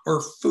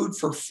 or food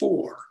for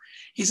 4.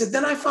 He said,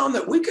 then I found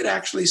that we could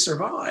actually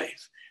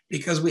survive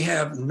because we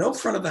have no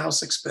front of the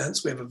house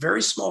expense. We have a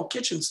very small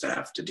kitchen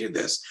staff to do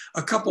this,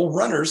 a couple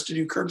runners to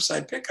do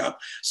curbside pickup.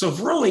 So if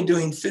we're only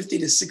doing 50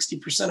 to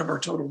 60% of our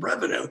total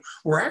revenue,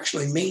 we're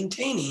actually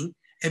maintaining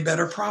a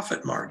better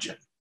profit margin.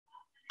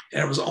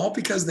 And it was all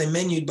because they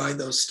menued by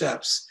those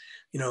steps.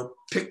 You know,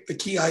 pick the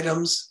key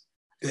items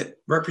that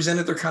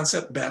represented their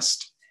concept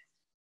best,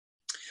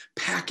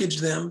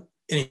 package them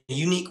in a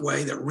unique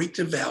way that reaped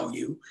a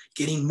value,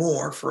 getting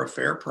more for a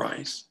fair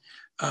price,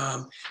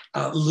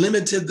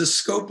 limited the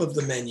scope of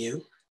the menu.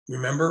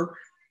 Remember,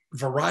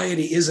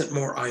 variety isn't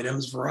more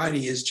items.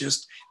 Variety is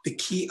just the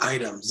key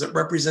items that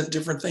represent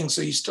different things.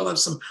 So you still have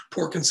some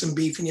pork and some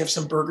beef, and you have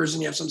some burgers,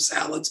 and you have some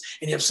salads,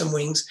 and you have some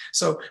wings.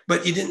 So,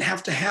 but you didn't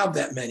have to have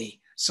that many.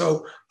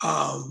 So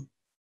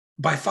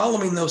by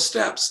following those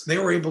steps, they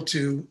were able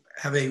to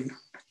have a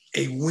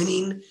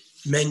winning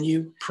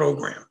menu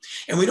program.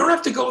 And we don't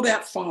have to go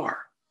that far.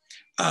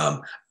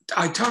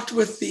 I talked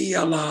with the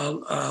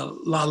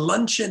La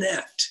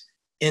Luncheonette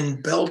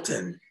in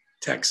Belton,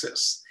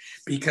 Texas,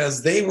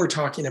 because they were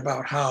talking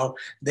about how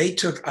they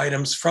took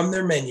items from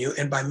their menu,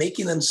 and by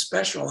making them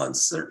special on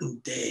certain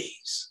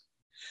days,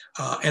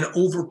 and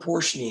over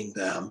portioning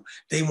them,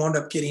 they wound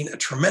up getting a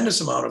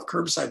tremendous amount of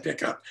curbside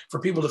pickup for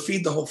people to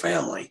feed the whole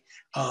family.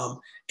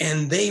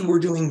 And they were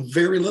doing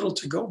very little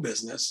to-go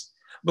business,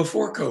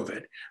 before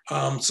COVID.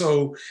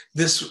 So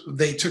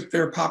they took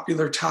their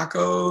popular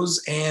tacos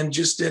and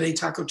just did a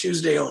Taco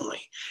Tuesday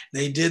only.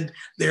 They did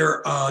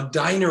their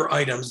diner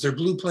items, their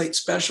blue plate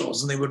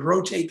specials, and they would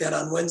rotate that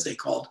on Wednesday,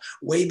 called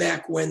Way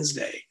Back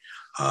Wednesday.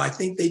 I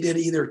think they did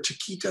either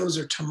taquitos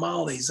or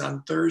tamales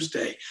on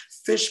Thursday,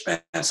 fish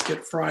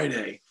basket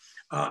Friday.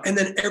 And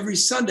then every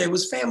Sunday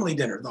was family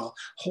dinner, the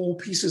whole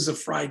pieces of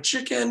fried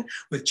chicken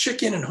with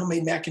chicken and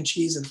homemade mac and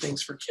cheese and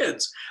things for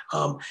kids.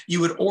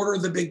 You would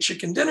order the big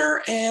chicken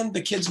dinner and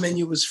the kids'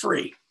 menu was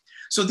free.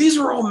 So these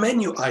were all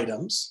menu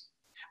items,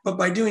 but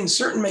by doing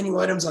certain menu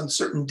items on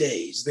certain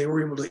days, they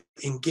were able to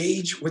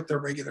engage with their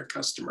regular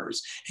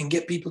customers and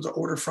get people to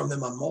order from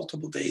them on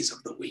multiple days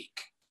of the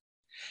week.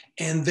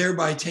 And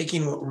thereby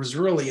taking what was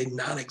really a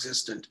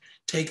non-existent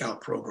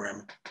takeout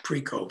program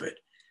pre-COVID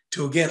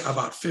to, again,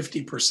 about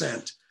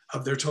 50%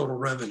 of their total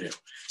revenue.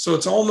 So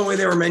it's all in the way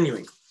they were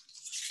menuing.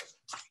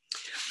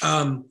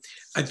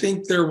 I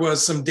think there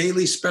was some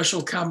daily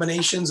special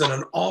combinations and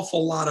an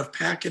awful lot of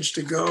package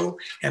to go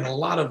and a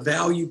lot of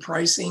value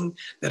pricing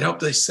that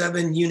helped a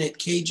 7-unit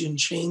Cajun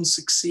chain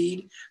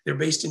succeed. They're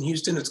based in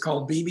Houston. It's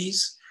called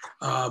BB's.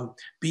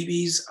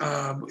 BB's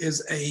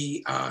is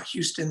a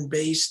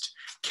Houston-based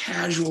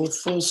casual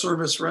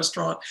full-service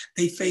restaurant.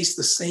 They face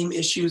the same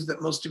issues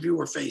that most of you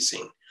are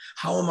facing.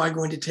 How am I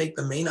going to take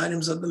the main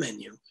items of the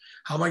menu?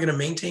 How am I going to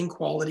maintain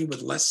quality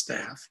with less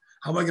staff?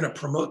 How am I going to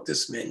promote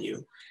this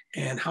menu?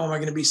 And how am I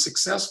going to be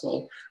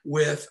successful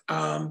with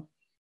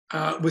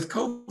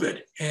COVID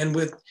and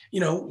with,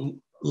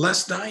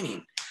 less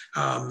dining?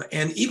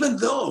 And even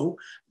though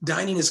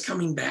dining is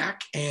coming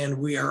back and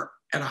we are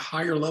at a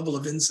higher level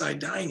of inside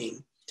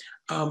dining,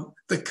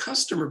 the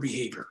customer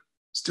behavior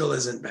still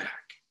isn't back.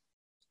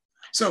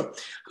 So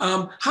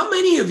how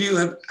many of you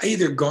have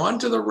either gone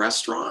to the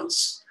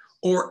restaurants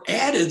or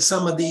added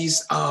some of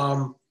these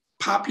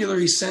popular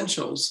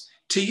essentials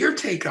to your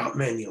takeout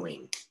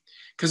menuing?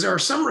 Because there are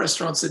some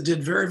restaurants that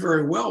did very,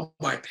 very well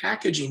by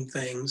packaging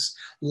things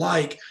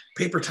like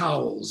paper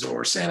towels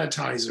or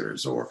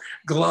sanitizers or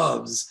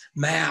gloves,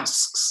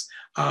 masks,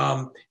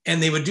 and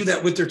they would do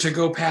that with their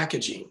to-go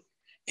packaging.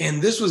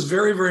 And this was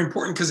very, very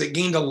important because it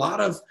gained a lot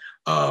of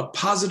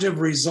positive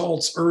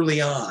results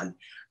early on.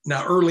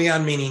 Now, early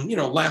on meaning,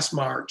 last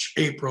March,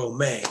 April,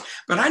 May.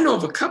 But I know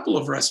of a couple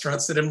of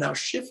restaurants that have now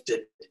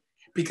shifted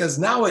because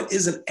now it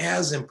isn't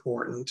as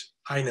important,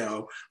 I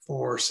know,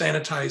 for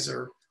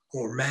sanitizer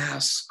or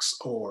masks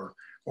or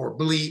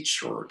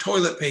bleach or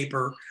toilet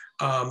paper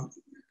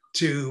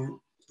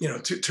to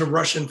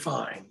rush and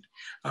find.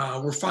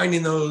 We're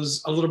finding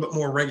those a little bit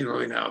more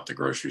regularly now at the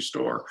grocery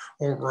store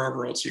or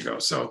wherever else you go.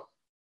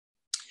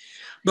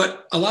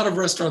 But a lot of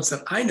restaurants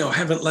that I know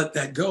haven't let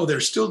that go. They're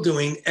still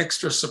doing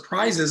extra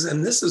surprises.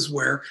 And this is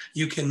where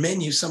you can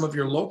menu some of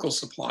your local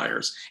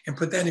suppliers and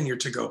put that in your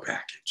to-go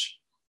package.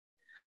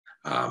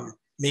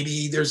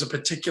 Maybe there's a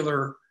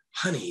particular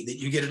honey that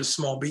you get at a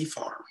small bee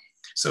farm.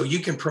 So you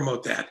can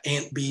promote that,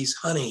 Aunt Bee's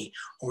honey,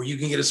 or you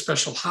can get a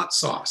special hot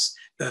sauce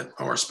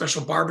or a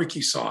special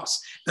barbecue sauce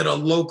that a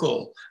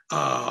local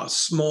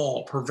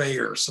small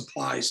purveyor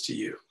supplies to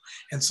you.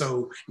 And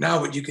so now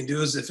what you can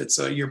do is if it's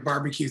your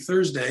barbecue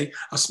Thursday,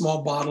 a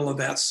small bottle of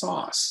that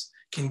sauce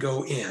can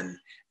go in.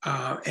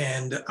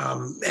 And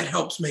that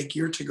helps make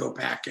your to-go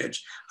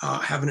package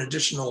have an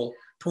additional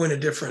point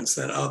of difference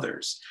than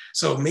others.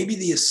 So maybe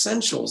the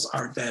essentials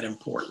aren't that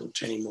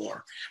important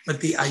anymore, but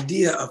the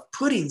idea of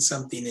putting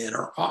something in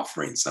or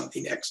offering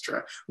something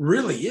extra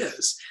really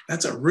is.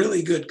 That's a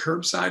really good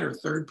curbside or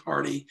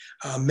third-party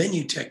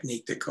menu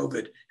technique that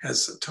COVID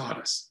has taught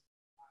us.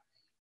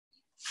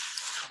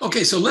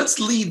 Okay, so let's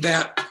leave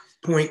that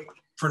point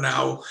for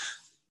now,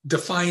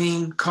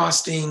 defining,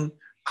 costing,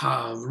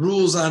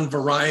 rules on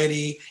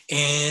variety,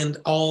 and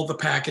all the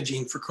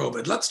packaging for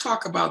COVID. Let's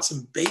talk about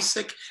some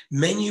basic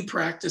menu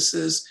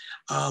practices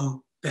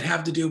that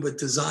have to do with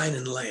design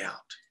and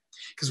layout.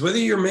 Because whether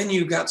your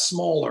menu got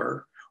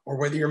smaller or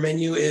whether your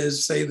menu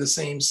is, say, the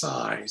same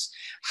size,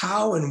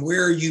 how and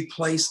where you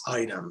place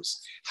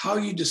items, how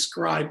you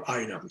describe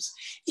items,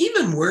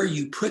 even where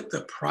you put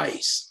the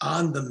price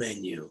on the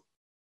menu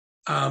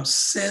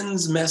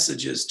sends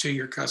messages to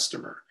your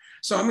customer.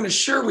 So I'm going to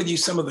share with you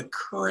some of the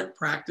current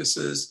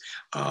practices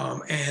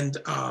and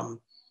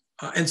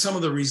some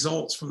of the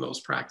results from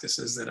those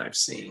practices that I've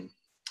seen.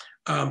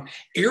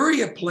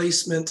 Area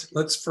placement,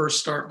 let's first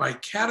start by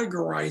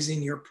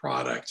categorizing your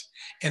product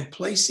and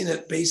placing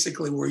it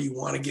basically where you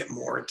want to get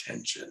more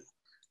attention.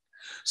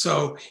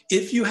 So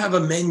if you have a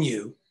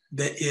menu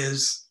that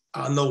is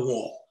on the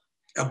wall,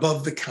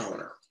 above the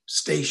counter,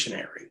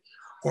 stationary,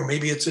 or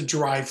maybe it's a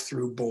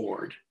drive-through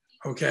board,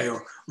 okay,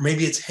 or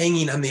maybe it's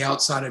hanging on the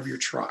outside of your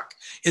truck.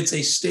 It's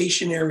a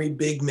stationary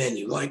big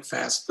menu like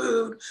fast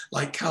food,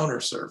 like counter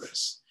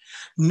service.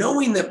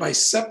 Knowing that by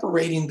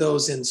separating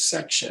those in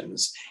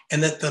sections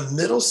and that the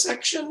middle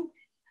section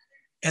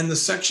and the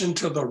section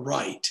to the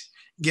right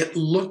get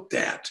looked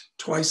at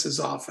twice as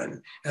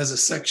often as a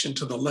section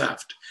to the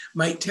left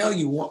might tell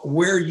you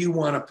where you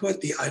want to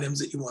put the items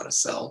that you want to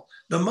sell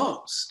the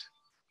most.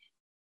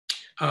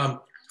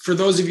 For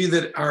those of you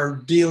that are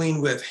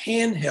dealing with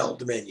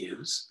handheld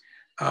menus,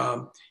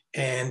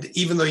 and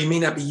even though you may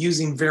not be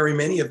using very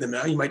many of them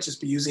now, you might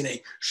just be using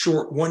a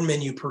short one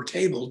menu per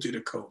table due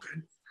to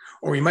COVID,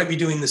 or you might be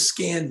doing the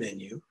scan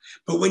menu.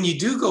 But when you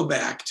do go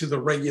back to the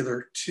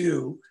regular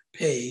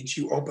 2-page,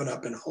 you open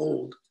up and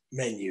hold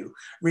menu,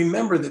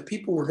 remember that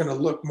people were going to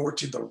look more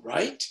to the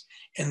right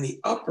and the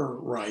upper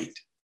right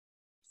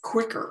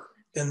quicker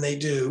than they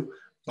do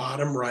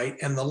bottom right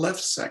and the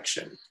left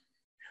section.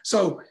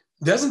 So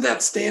doesn't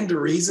that stand to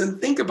reason?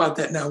 Think about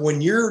that now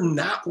when you're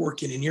not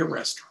working in your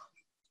restaurant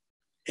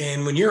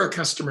and when you're a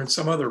customer in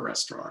some other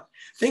restaurant.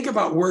 Think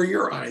about where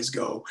your eyes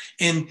go.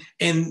 And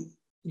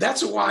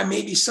that's why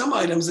maybe some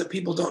items that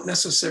people don't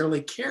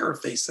necessarily care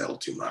if they sell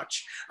too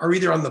much are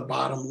either on the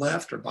bottom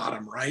left or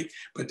bottom right,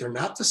 but they're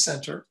not the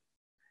center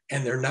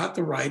and they're not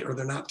the right or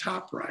they're not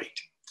top right.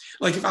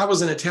 Like if I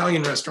was an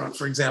Italian restaurant,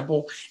 for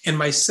example, and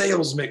my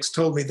sales mix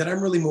told me that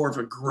I'm really more of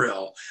a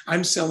grill.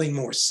 I'm selling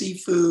more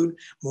seafood,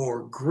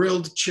 more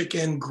grilled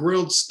chicken,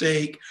 grilled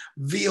steak,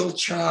 veal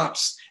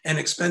chops, and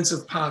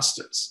expensive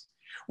pastas.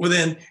 Well,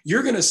 then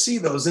you're going to see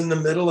those in the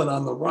middle and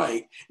on the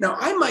right. Now,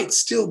 I might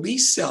still be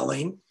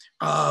selling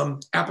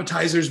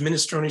appetizers,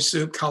 minestrone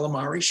soup,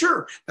 calamari.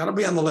 Sure, that'll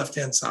be on the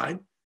left-hand side.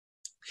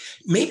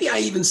 Maybe I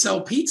even sell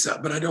pizza,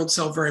 but I don't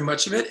sell very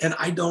much of it. And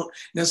I don't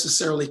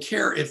necessarily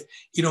care if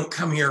you don't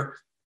come here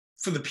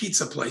for the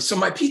pizza place. So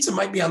my pizza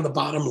might be on the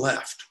bottom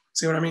left.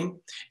 See what I mean?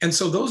 And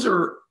so those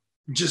are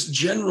just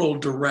general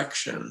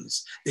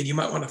directions that you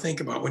might want to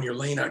think about when you're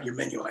laying out your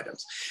menu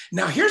items.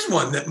 Now, here's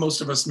one that most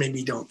of us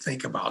maybe don't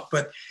think about,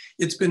 but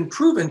it's been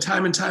proven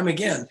time and time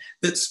again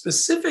that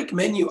specific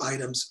menu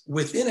items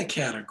within a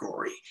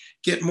category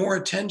get more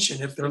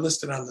attention if they're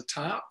listed on the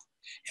top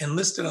and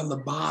listed on the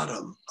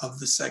bottom of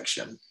the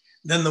section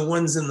than the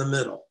ones in the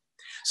middle.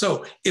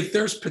 So if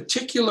there's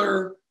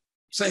particular,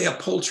 say a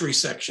poultry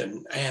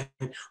section,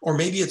 or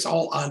maybe it's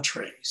all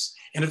entrees,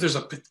 and if there's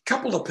a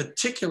couple of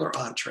particular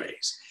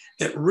entrees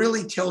that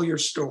really tell your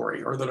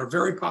story or that are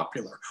very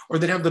popular or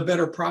that have the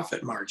better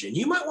profit margin,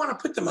 you might want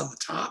to put them on the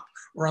top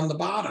or on the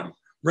bottom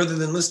rather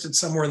than listed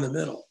somewhere in the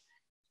middle.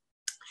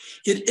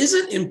 It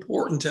isn't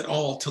important at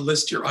all to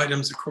list your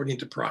items according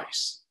to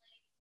price.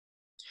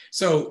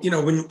 So,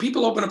 when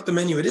people open up the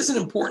menu, it isn't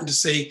important to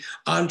say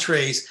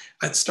entrees.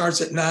 It starts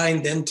at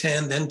 9, then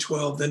 10, then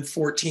 12, then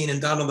 14,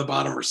 and down on the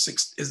bottom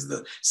is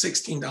the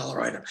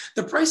 $16 item.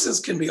 The prices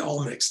can be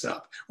all mixed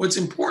up. What's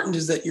important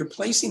is that you're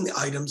placing the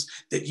items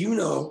that you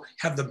know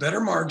have the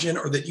better margin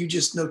or that you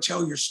just know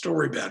tell your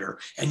story better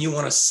and you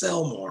want to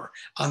sell more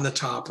on the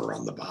top or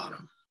on the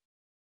bottom.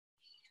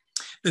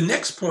 The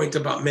next point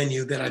about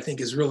menu that I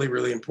think is really,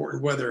 really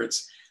important, whether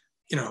it's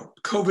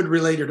COVID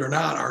related or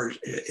not,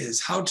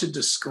 is how to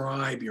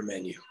describe your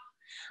menu.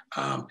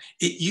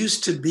 It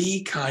used to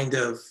be kind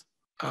of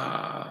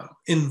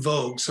in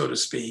vogue, so to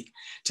speak,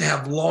 to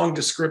have long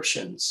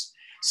descriptions.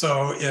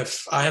 So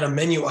if I had a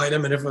menu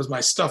item and if it was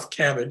my stuffed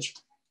cabbage,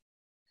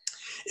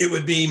 it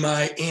would be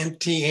my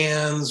Auntie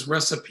Anne's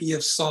recipe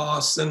of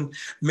sauce and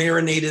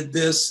marinated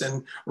this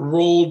and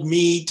rolled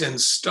meat and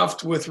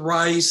stuffed with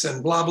rice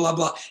and blah, blah,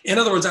 blah. In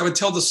other words, I would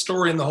tell the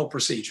story and the whole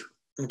procedure.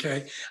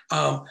 Okay.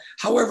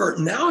 However,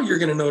 now you're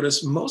going to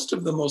notice most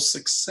of the most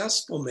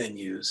successful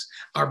menus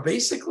are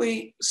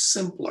basically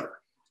simpler.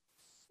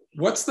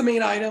 What's the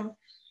main item?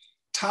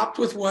 Topped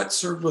with what?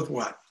 Served with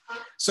what?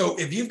 So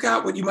if you've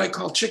got what you might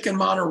call chicken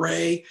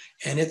Monterey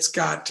and it's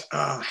got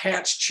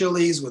hatch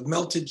chilies with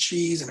melted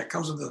cheese and it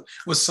comes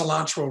with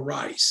cilantro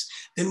rice,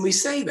 then we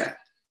say that,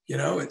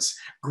 it's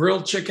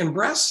grilled chicken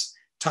breasts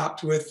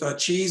topped with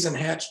cheese and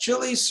hatch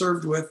chilies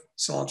served with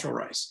cilantro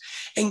rice.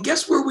 And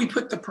guess where we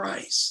put the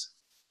price?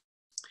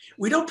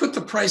 We don't put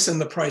the price in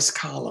the price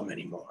column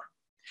anymore.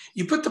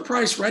 You put the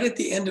price right at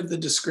the end of the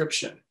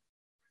description.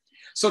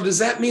 So does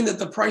that mean that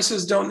the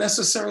prices don't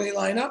necessarily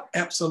line up?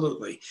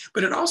 Absolutely.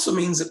 But it also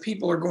means that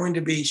people are going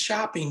to be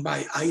shopping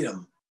by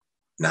item,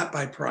 not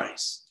by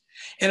price.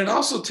 And it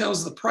also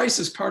tells the price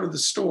is part of the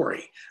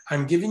story.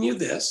 I'm giving you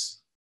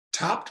this,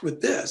 topped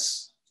with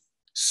this,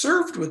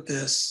 served with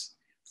this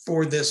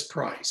for this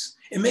price.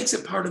 It makes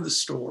it part of the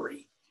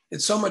story.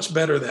 It's so much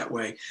better that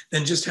way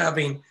than just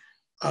having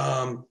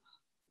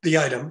the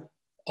item,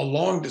 a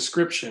long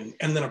description,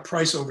 and then a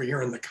price over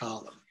here in the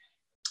column.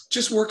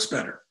 Just works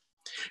better.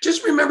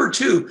 Just remember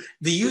too,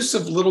 the use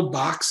of little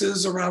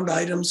boxes around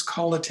items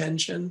call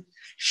attention.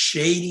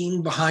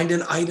 Shading behind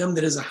an item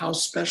that is a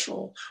house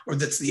special or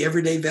that's the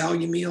everyday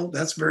value meal,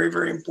 that's very,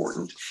 very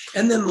important.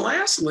 And then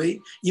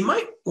lastly, you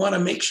might want to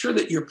make sure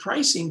that you're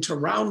pricing to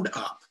round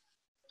up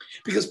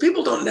because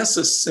people don't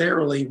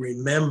necessarily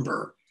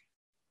remember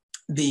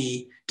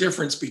the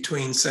difference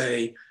between,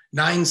 say,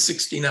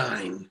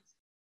 $9.69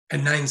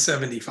 and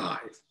 $9.75,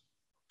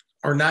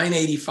 or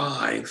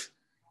 $9.85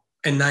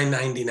 and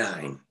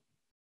 $9.99,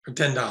 or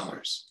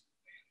 $10.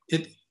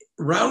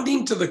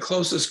 Rounding to the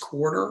closest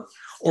quarter,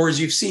 or as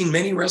you've seen,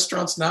 many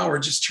restaurants now are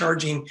just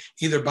charging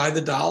either by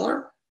the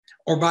dollar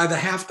or by the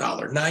half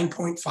dollar,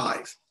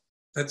 9.5.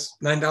 That's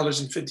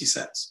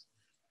 $9.50,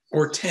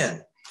 or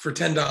 10 for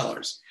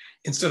 $10.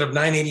 instead of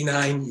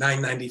 $9.89,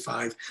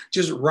 $9.95.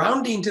 Just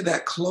rounding to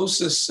that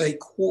closest, say,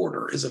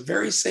 quarter is a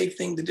very safe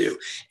thing to do.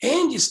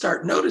 And you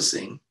start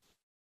noticing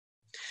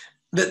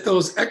that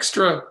those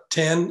extra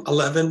 10,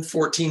 11,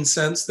 14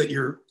 cents that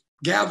you're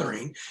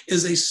gathering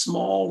is a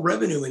small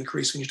revenue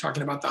increase when you're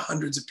talking about the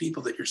hundreds of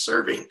people that you're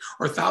serving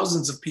or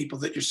thousands of people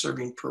that you're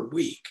serving per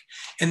week.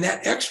 And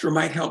that extra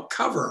might help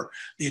cover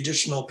the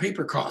additional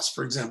paper costs,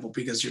 for example,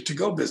 because your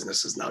to-go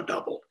business is now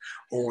doubled,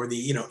 or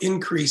the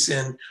increase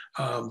in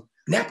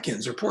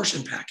napkins or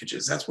portion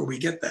packages. That's where we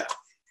get that.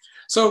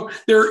 So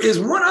there is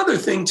one other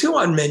thing too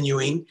on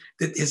menuing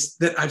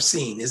that I've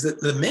seen is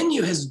that the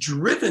menu has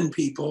driven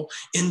people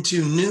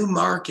into new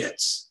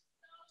markets.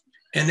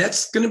 And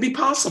that's going to be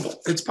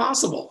possible. It's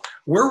possible.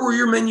 Where will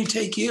your menu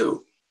take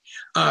you?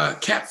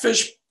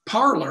 Catfish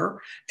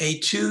Parlor, a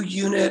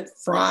 2-unit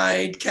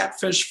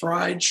catfish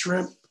fried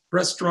shrimp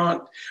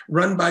restaurant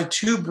run by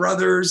two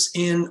brothers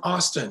in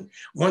Austin.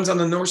 One's on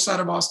the north side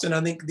of Austin.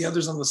 I think the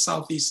other's on the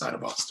southeast side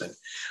of Austin.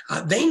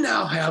 They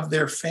now have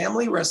their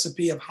family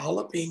recipe of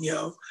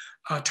jalapeno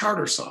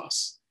tartar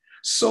sauce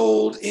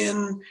sold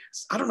in,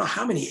 I don't know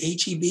how many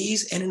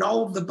HEBs and in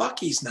all of the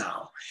Buc-ee's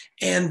now.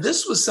 And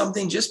this was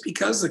something just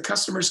because the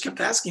customers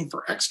kept asking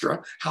for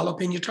extra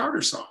jalapeno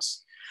tartar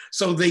sauce.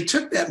 So they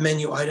took that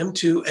menu item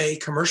to a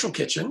commercial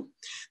kitchen.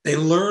 They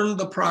learned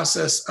the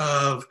process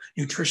of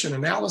nutrition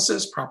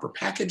analysis, proper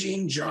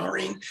packaging,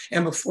 jarring,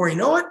 and before you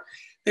know it,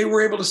 they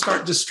were able to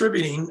start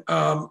distributing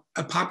a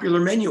popular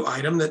menu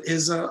item that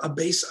is a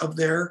base of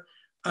their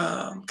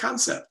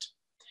concept.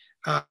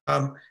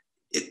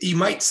 You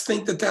might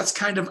think that that's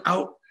kind of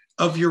out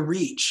of your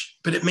reach,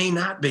 but it may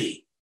not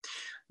be.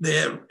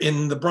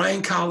 In the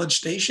Bryan College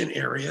Station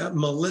area,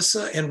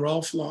 Melissa and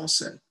Rolf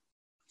Lawson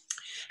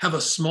have a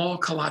small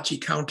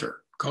kolache counter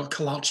called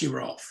Kolache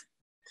Rolf.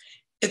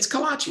 It's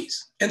kolaches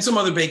and some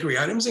other bakery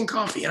items and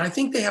coffee. And I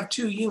think they have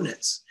 2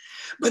 units.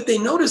 But they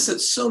noticed that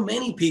so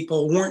many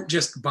people weren't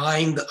just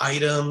buying the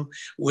item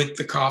with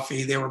the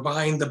coffee, they were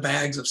buying the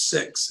bags of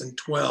 6 and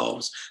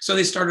 12s. So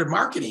they started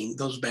marketing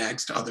those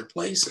bags to other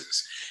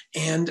places.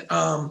 And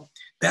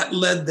that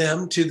led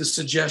them to the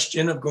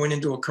suggestion of going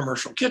into a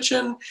commercial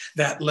kitchen.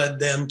 That led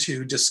them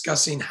to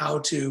discussing how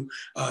to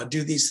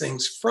do these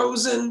things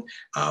frozen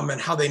and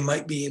how they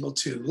might be able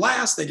to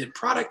last. They did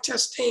product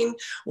testing.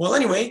 Well,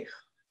 anyway,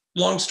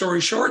 long story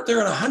short, they're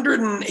in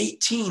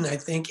 118, I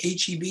think,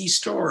 HEB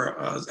store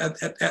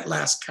at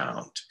last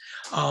count.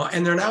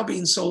 And they're now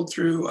being sold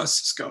through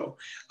Cisco,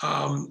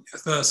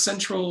 the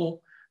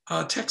Central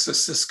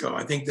Texas Cisco,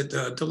 I think,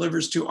 that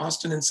delivers to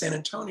Austin and San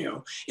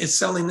Antonio, is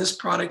selling this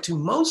product to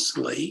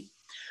mostly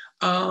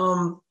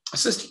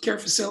assisted care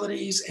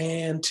facilities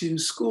and to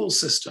school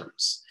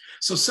systems.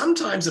 So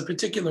sometimes a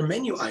particular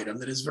menu item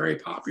that is very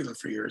popular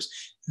for yours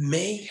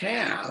may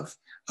have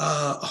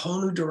a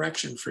whole new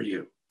direction for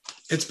you.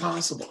 It's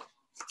possible.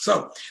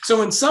 So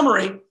in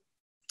summary,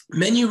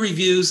 menu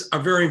reviews are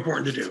very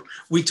important to do.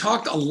 We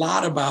talked a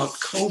lot about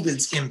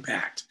COVID's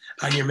impact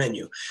on your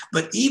menu,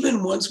 but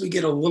even once we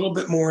get a little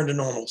bit more into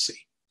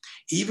normalcy,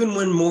 even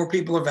when more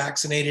people are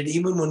vaccinated,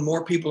 even when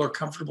more people are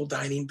comfortable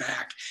dining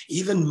back,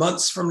 even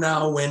months from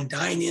now when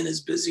dine-in is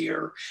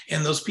busier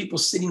and those people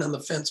sitting on the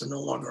fence are no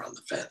longer on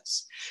the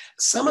fence,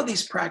 some of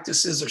these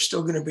practices are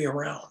still going to be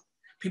around.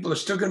 People are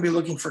still going to be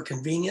looking for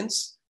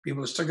convenience.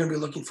 People are still going to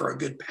be looking for a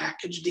good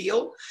package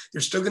deal.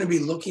 They're still going to be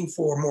looking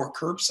for more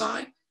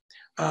curbside.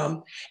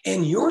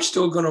 And you're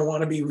still going to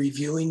want to be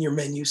reviewing your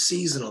menu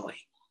seasonally.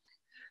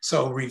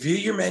 So review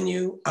your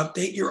menu,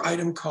 update your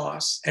item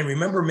costs. And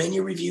remember,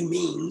 menu review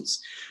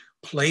means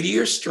play to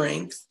your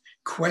strength,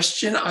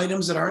 question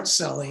items that aren't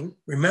selling.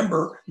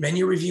 Remember,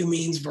 menu review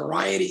means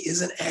variety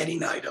isn't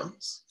adding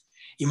items.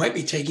 You might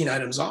be taking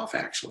items off,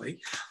 actually.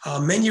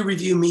 Menu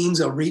review means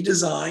a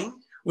redesign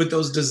with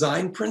those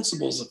design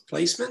principles of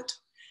placement,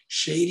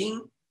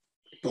 shading,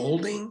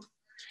 bolding,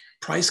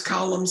 price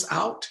columns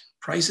out,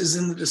 prices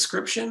in the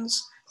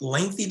descriptions,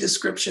 lengthy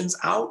descriptions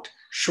out,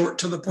 short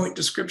to the point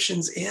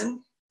descriptions in.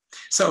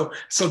 So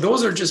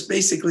those are just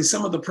basically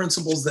some of the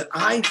principles that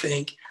I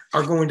think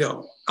are going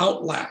to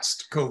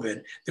outlast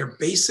COVID. They're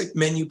basic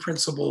menu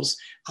principles,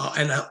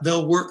 and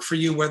they'll work for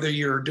you whether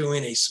you're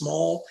doing a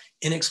small,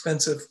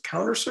 inexpensive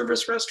counter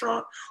service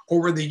restaurant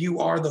or whether you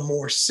are the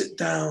more sit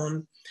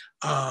down,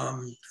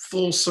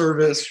 full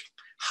service,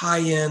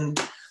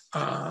 high-end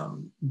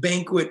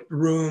banquet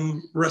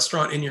room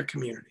restaurant in your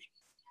community.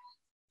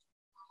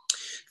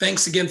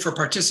 Thanks again for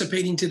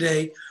participating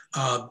today.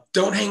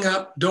 Don't hang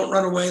up, don't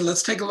run away.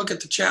 Let's take a look at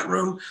the chat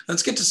room.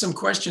 Let's get to some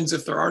questions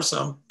if there are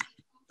some.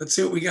 Let's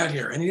see what we got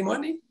here.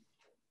 Anyone?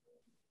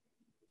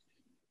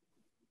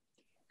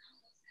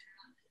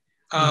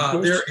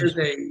 There is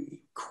a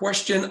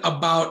question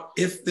about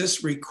if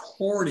this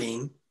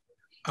recording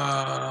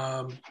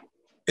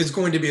is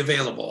going to be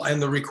available,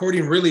 and the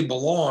recording really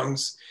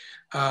belongs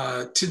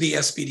to the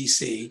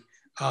SBDC.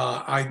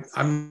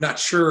 I'm not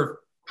sure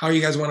how you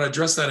guys want to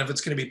address that, if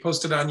it's going to be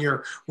posted on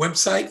your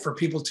website for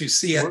people to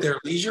see at their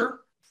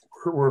leisure.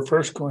 We're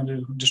first going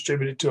to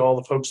distribute it to all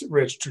the folks that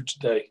registered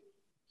today.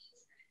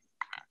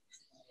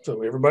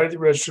 So everybody that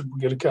registered will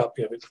get a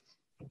copy of it.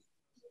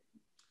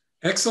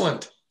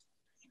 Excellent.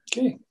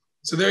 Okay.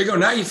 So there you go.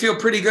 Now you feel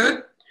pretty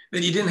good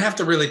that you didn't have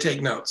to really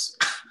take notes.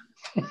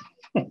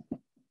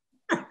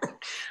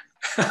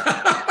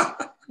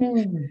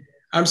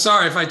 I'm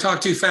sorry if I talk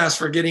too fast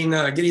for getting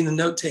the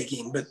note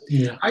taking, but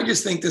yeah. I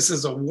just think this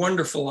is a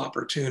wonderful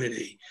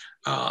opportunity.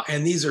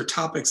 And these are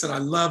topics that I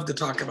love to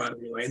talk about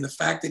anyway. And the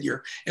fact that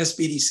your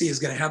SBDC is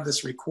going to have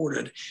this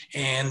recorded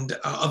and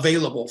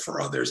available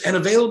for others and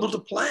available to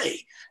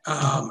play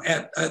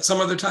at some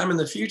other time in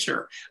the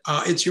future,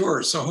 it's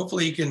yours. So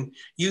hopefully you can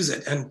use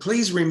it. And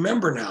please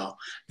remember now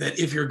that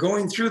if you're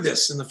going through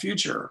this in the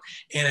future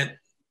and it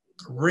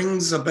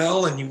rings a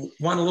bell and you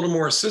want a little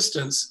more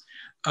assistance,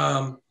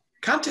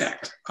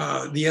 contact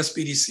the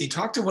SBDC,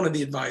 talk to one of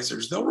the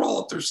advisors. They'll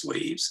roll up their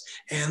sleeves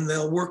and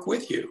they'll work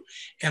with you.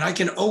 And I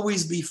can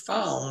always be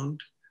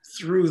found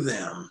through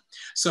them.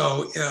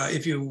 So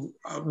if you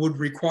would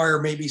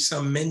require maybe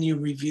some menu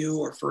review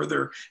or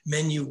further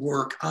menu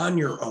work on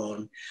your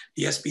own,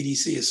 the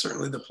SBDC is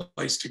certainly the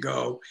place to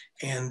go.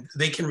 And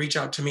they can reach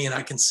out to me and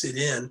I can sit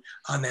in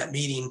on that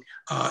meeting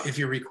if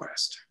you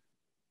request.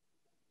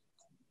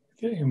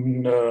 Okay.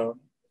 And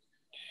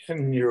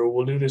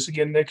we'll do this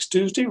again next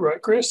Tuesday,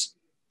 right, Chris?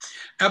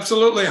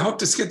 Absolutely. I hope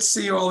to get to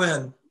see you all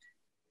then.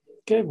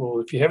 Okay. Well,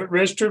 if you haven't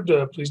registered,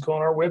 please go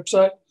on our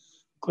website,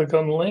 click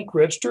on the link,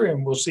 register,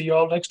 and we'll see you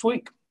all next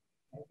week.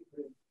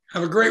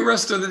 Have a great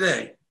rest of the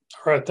day.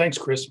 All right. Thanks,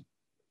 Chris.